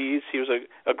PEDs. He was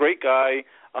a great guy,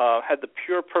 had the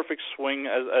pure perfect swing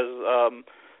as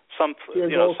some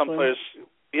players.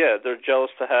 Yeah, they're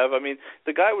jealous to have. I mean,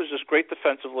 the guy was just great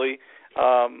defensively,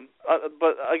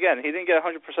 but again, he didn't get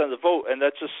 100% of the vote, and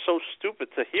that's just so stupid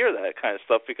to hear that kind of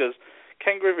stuff because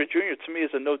Ken Griffey Jr. to me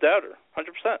is a no-doubter,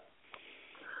 100%.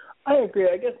 I agree.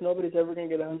 I guess nobody's ever going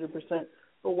to get 100%.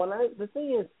 But the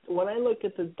thing is, when I look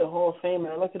at the Hall of Fame,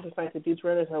 and I look at the fact that these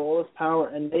writers have all this power,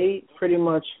 and they pretty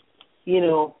much,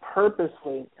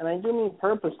 purposely, and I do mean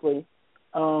purposely,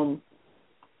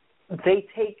 they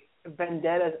take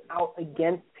vendettas out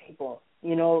against people.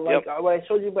 What I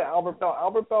showed you about Albert Bell.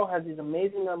 Albert Bell has these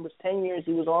amazing numbers, 10 years.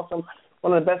 He was awesome,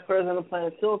 one of the best players on the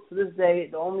planet. Still, to this day,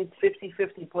 the only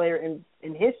 50-50 player in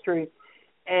history.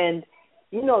 And,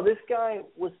 this guy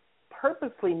was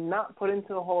purposely not put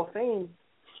into the Hall of Fame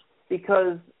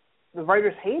because the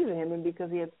writers hated him and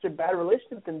because he had such a bad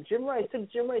relationship with them. Jim Rice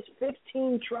took Jim Rice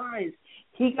 15 tries.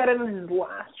 He got in his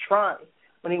last try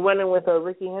when he went in with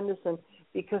Ricky Henderson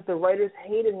because the writers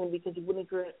hated him because he wouldn't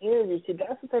grant interviews. See,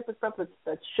 that's the type of stuff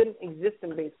that shouldn't exist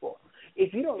in baseball.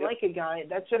 If you don't like a guy,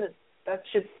 that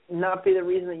should not be the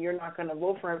reason that you're not going to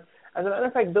vote for him. As a matter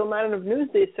of fact, Bill Madden of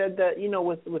Newsday said that,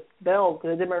 with Bell,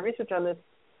 because I did my research on this,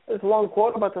 there's a long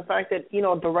quote about the fact that,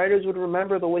 the writers would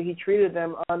remember the way he treated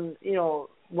them on,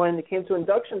 when it came to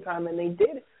induction time, and they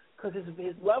did, because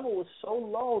his level was so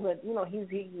low that,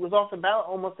 he was off the ballot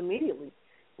almost immediately,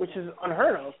 which is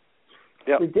unheard of.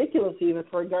 Yep. Ridiculous even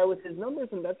for a guy with his numbers,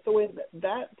 and that's the way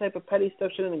that type of petty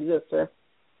stuff shouldn't exist, sir.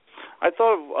 I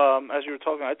thought of, as you were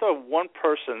talking, I thought of one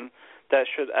person that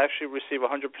should actually receive 100%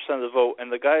 of the vote,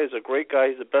 and the guy is a great guy.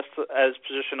 He's the best at his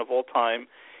position of all time,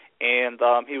 and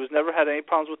he was never had any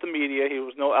problems with the media. He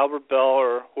was no Albert Bell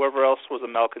or whoever else was a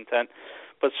malcontent.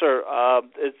 But, sir,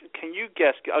 can you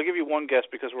guess? I'll give you one guess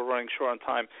because we're running short on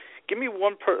time. Give me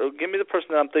the person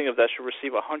that I'm thinking of that should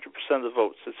receive 100% of the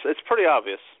votes. It's pretty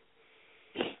obvious.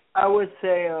 I would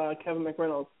say Kevin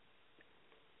McReynolds.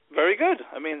 Very good.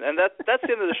 I mean, and that's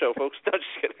the end of the show, folks. No,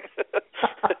 just kidding.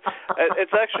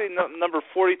 It's actually number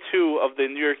 42 of the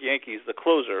New York Yankees, the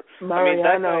closer.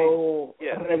 Mariano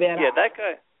Rivera.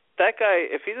 That guy,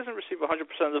 if he doesn't receive 100%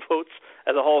 of the votes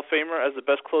as a Hall of Famer, as the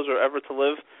best closer ever to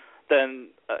live,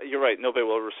 then you're right, nobody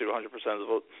will receive 100% of the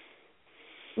vote.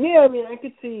 Yeah, I mean, I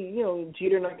could see,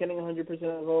 Jeter not getting 100% of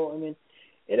the vote. I mean,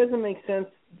 it doesn't make sense.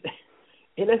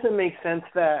 It doesn't make sense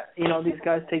that, these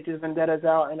guys take these vendettas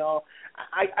out and all.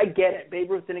 I get it. Babe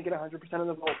Ruth didn't get 100% of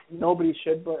the vote. Nobody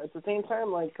should. But at the same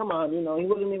time, come on, he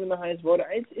wasn't even the highest voter.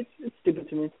 It's stupid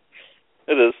to me.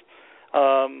 It is.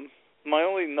 My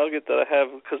only nugget that I have,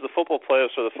 because the football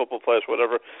playoffs,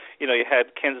 whatever, you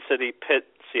had Kansas City, Pitt,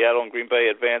 Seattle, and Green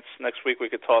Bay advance. Next week we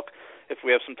could talk, if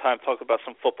we have some time, talk about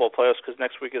some football playoffs, because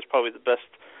next week is probably the best.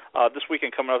 This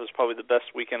weekend coming up is probably the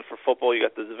best weekend for football. You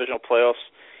got the divisional playoffs.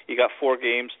 You got 4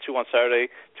 games, 2 on Saturday,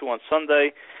 2 on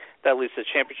Sunday. That leads to the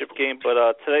championship game. But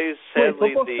today's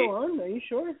sadly football's still on? Are you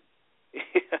sure?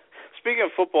 Yeah. Speaking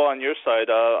of football on your side,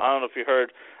 I don't know if you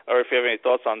heard or if you have any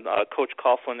thoughts on Coach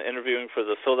Coughlin interviewing for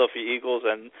the Philadelphia Eagles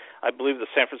and I believe the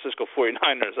San Francisco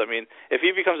 49ers. I mean, if he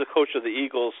becomes a coach of the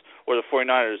Eagles or the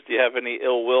 49ers, do you have any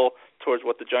ill will towards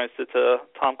what the Giants did to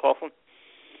Tom Coughlin?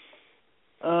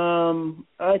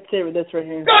 I'd say that's right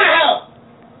here. Go to hell!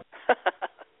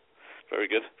 Very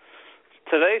good.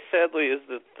 Today, sadly, is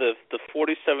the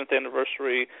 47th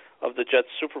anniversary of the Jets'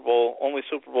 only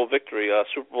Super Bowl victory,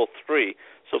 Super Bowl III.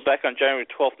 So back on January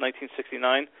 12th,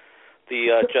 1969,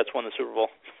 the Jets won the Super Bowl.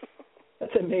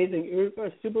 That's amazing. It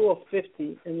was Super Bowl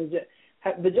 50, and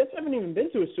the Jets haven't even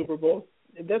been to a Super Bowl.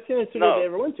 That's the only Super Bowl they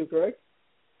ever went to, correct?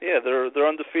 Yeah, they're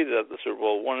undefeated at the Super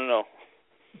Bowl, 1-0.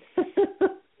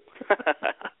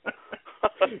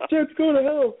 Jets go to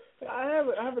hell. I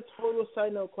have a total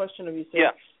side note question of you, sir.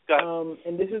 Yeah, go ahead.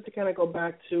 And this is to kind of go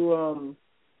back to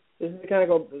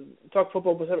talk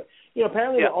football. But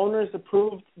apparently the owners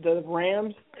approved the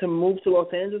Rams to move to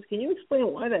Los Angeles. Can you explain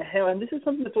why the hell? And this is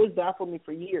something that's always baffled me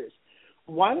for years.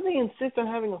 Why do they insist on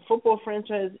having a football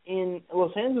franchise in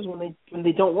Los Angeles when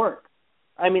they don't work?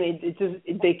 I mean,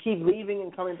 they keep leaving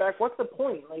and coming back. What's the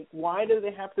point? Why do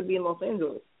they have to be in Los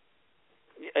Angeles?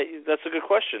 That's a good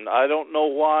question. I don't know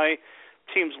why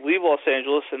teams leave Los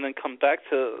Angeles and then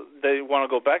they want to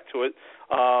go back to it.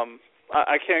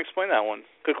 I can't explain that one.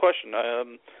 Good question.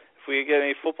 If we get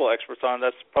any football experts on,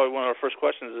 that's probably one of our first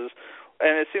questions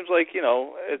and it seems like,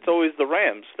 it's always the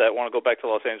Rams that want to go back to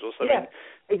Los Angeles. I mean,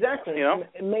 exactly.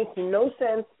 It makes no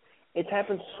sense. It's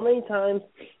happened so many times,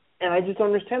 and I just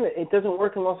don't understand it. It doesn't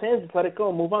work in Los Angeles. Let it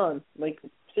go. Move on.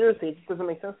 Seriously, it just doesn't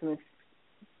make sense to me.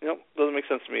 Nope, doesn't make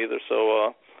sense to me either.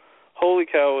 So, holy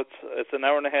cow, it's an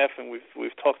hour and a half, and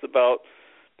we've talked about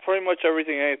pretty much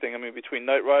everything and anything. I mean, between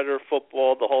Knight Rider,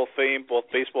 football, the Hall of Fame, both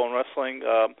baseball and wrestling,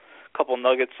 a couple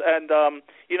nuggets. And,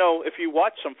 if you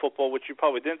watch some football, which you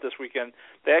probably didn't this weekend,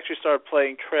 they actually started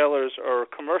playing trailers or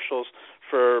commercials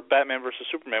for Batman vs.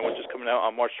 Superman, which is coming out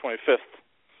on March 25th.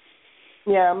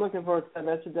 Yeah, I'm looking forward to that.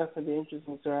 That should definitely be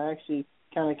interesting, sir. I actually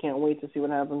kind of can't wait to see what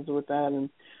happens with that. And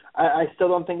I still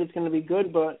don't think it's going to be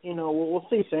good, but, we'll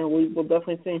see, sir. We'll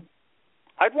definitely see.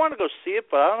 I'd want to go see it,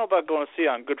 but I don't know about going to see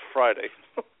it on Good Friday,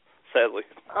 sadly.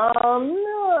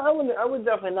 No, I would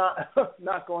definitely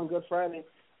not go on Good Friday.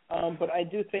 But I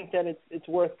do think that it's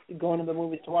worth going to the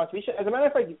movies to watch. We should, as a matter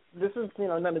of fact, this is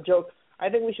not a joke. I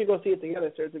think we should go see it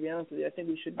together, sir. To be honest with you, I think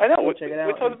we should. I know. Go check it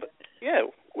out.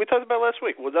 We talked about it last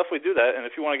week. We'll definitely do that. And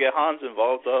if you want to get Hans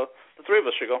involved, the three of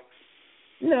us should go.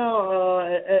 No,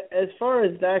 as far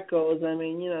as that goes, I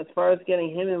mean, as far as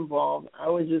getting him involved, I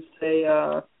would just say,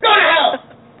 go to hell!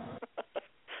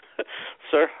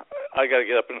 Sir, I got to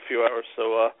get up in a few hours,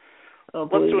 so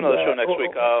let's do another show next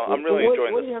week. I'm really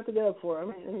enjoying this. What do you have to get up for? I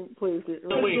mean please.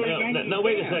 No, wait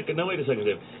a second,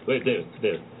 Dave. Wait, Dave.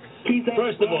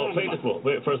 First of all, wait a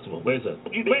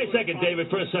second, David,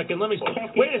 for a second. Wait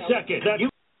a second.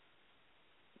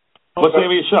 What's the name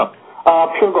of your show?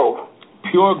 Pure Gold.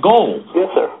 Pure Gold. Yes,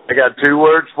 sir. I got 2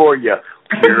 words for you.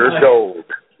 Pure Gold.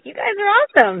 You guys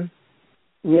are awesome.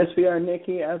 Yes, we are,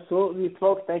 Nikki. Absolutely,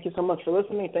 folks. Thank you so much for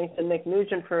listening. Thanks to Nick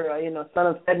Nugent for, son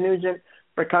of Ed Nugent,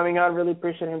 for coming on. Really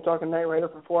appreciate him talking Knight Rider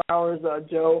for 4 hours.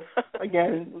 Joe,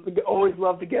 again, always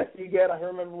love the guests you get. I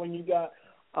remember when you got,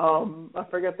 I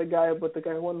forget the guy, but the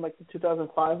guy who won like the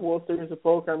 2005 World Series of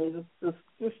Poker. I mean,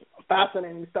 just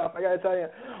fascinating stuff. I gotta tell you,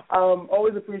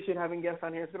 always appreciate having guests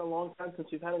on here. It's been a long time since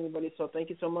we've had anybody, so thank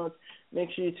you so much. Make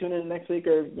sure you tune in next week,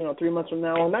 or 3 months from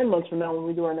now, or 9 months from now when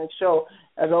we do our next show.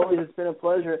 As always, it's been a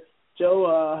pleasure. Joe,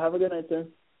 have a good night, sir.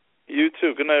 You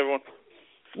too. Good night, everyone.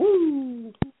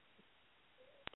 Woo!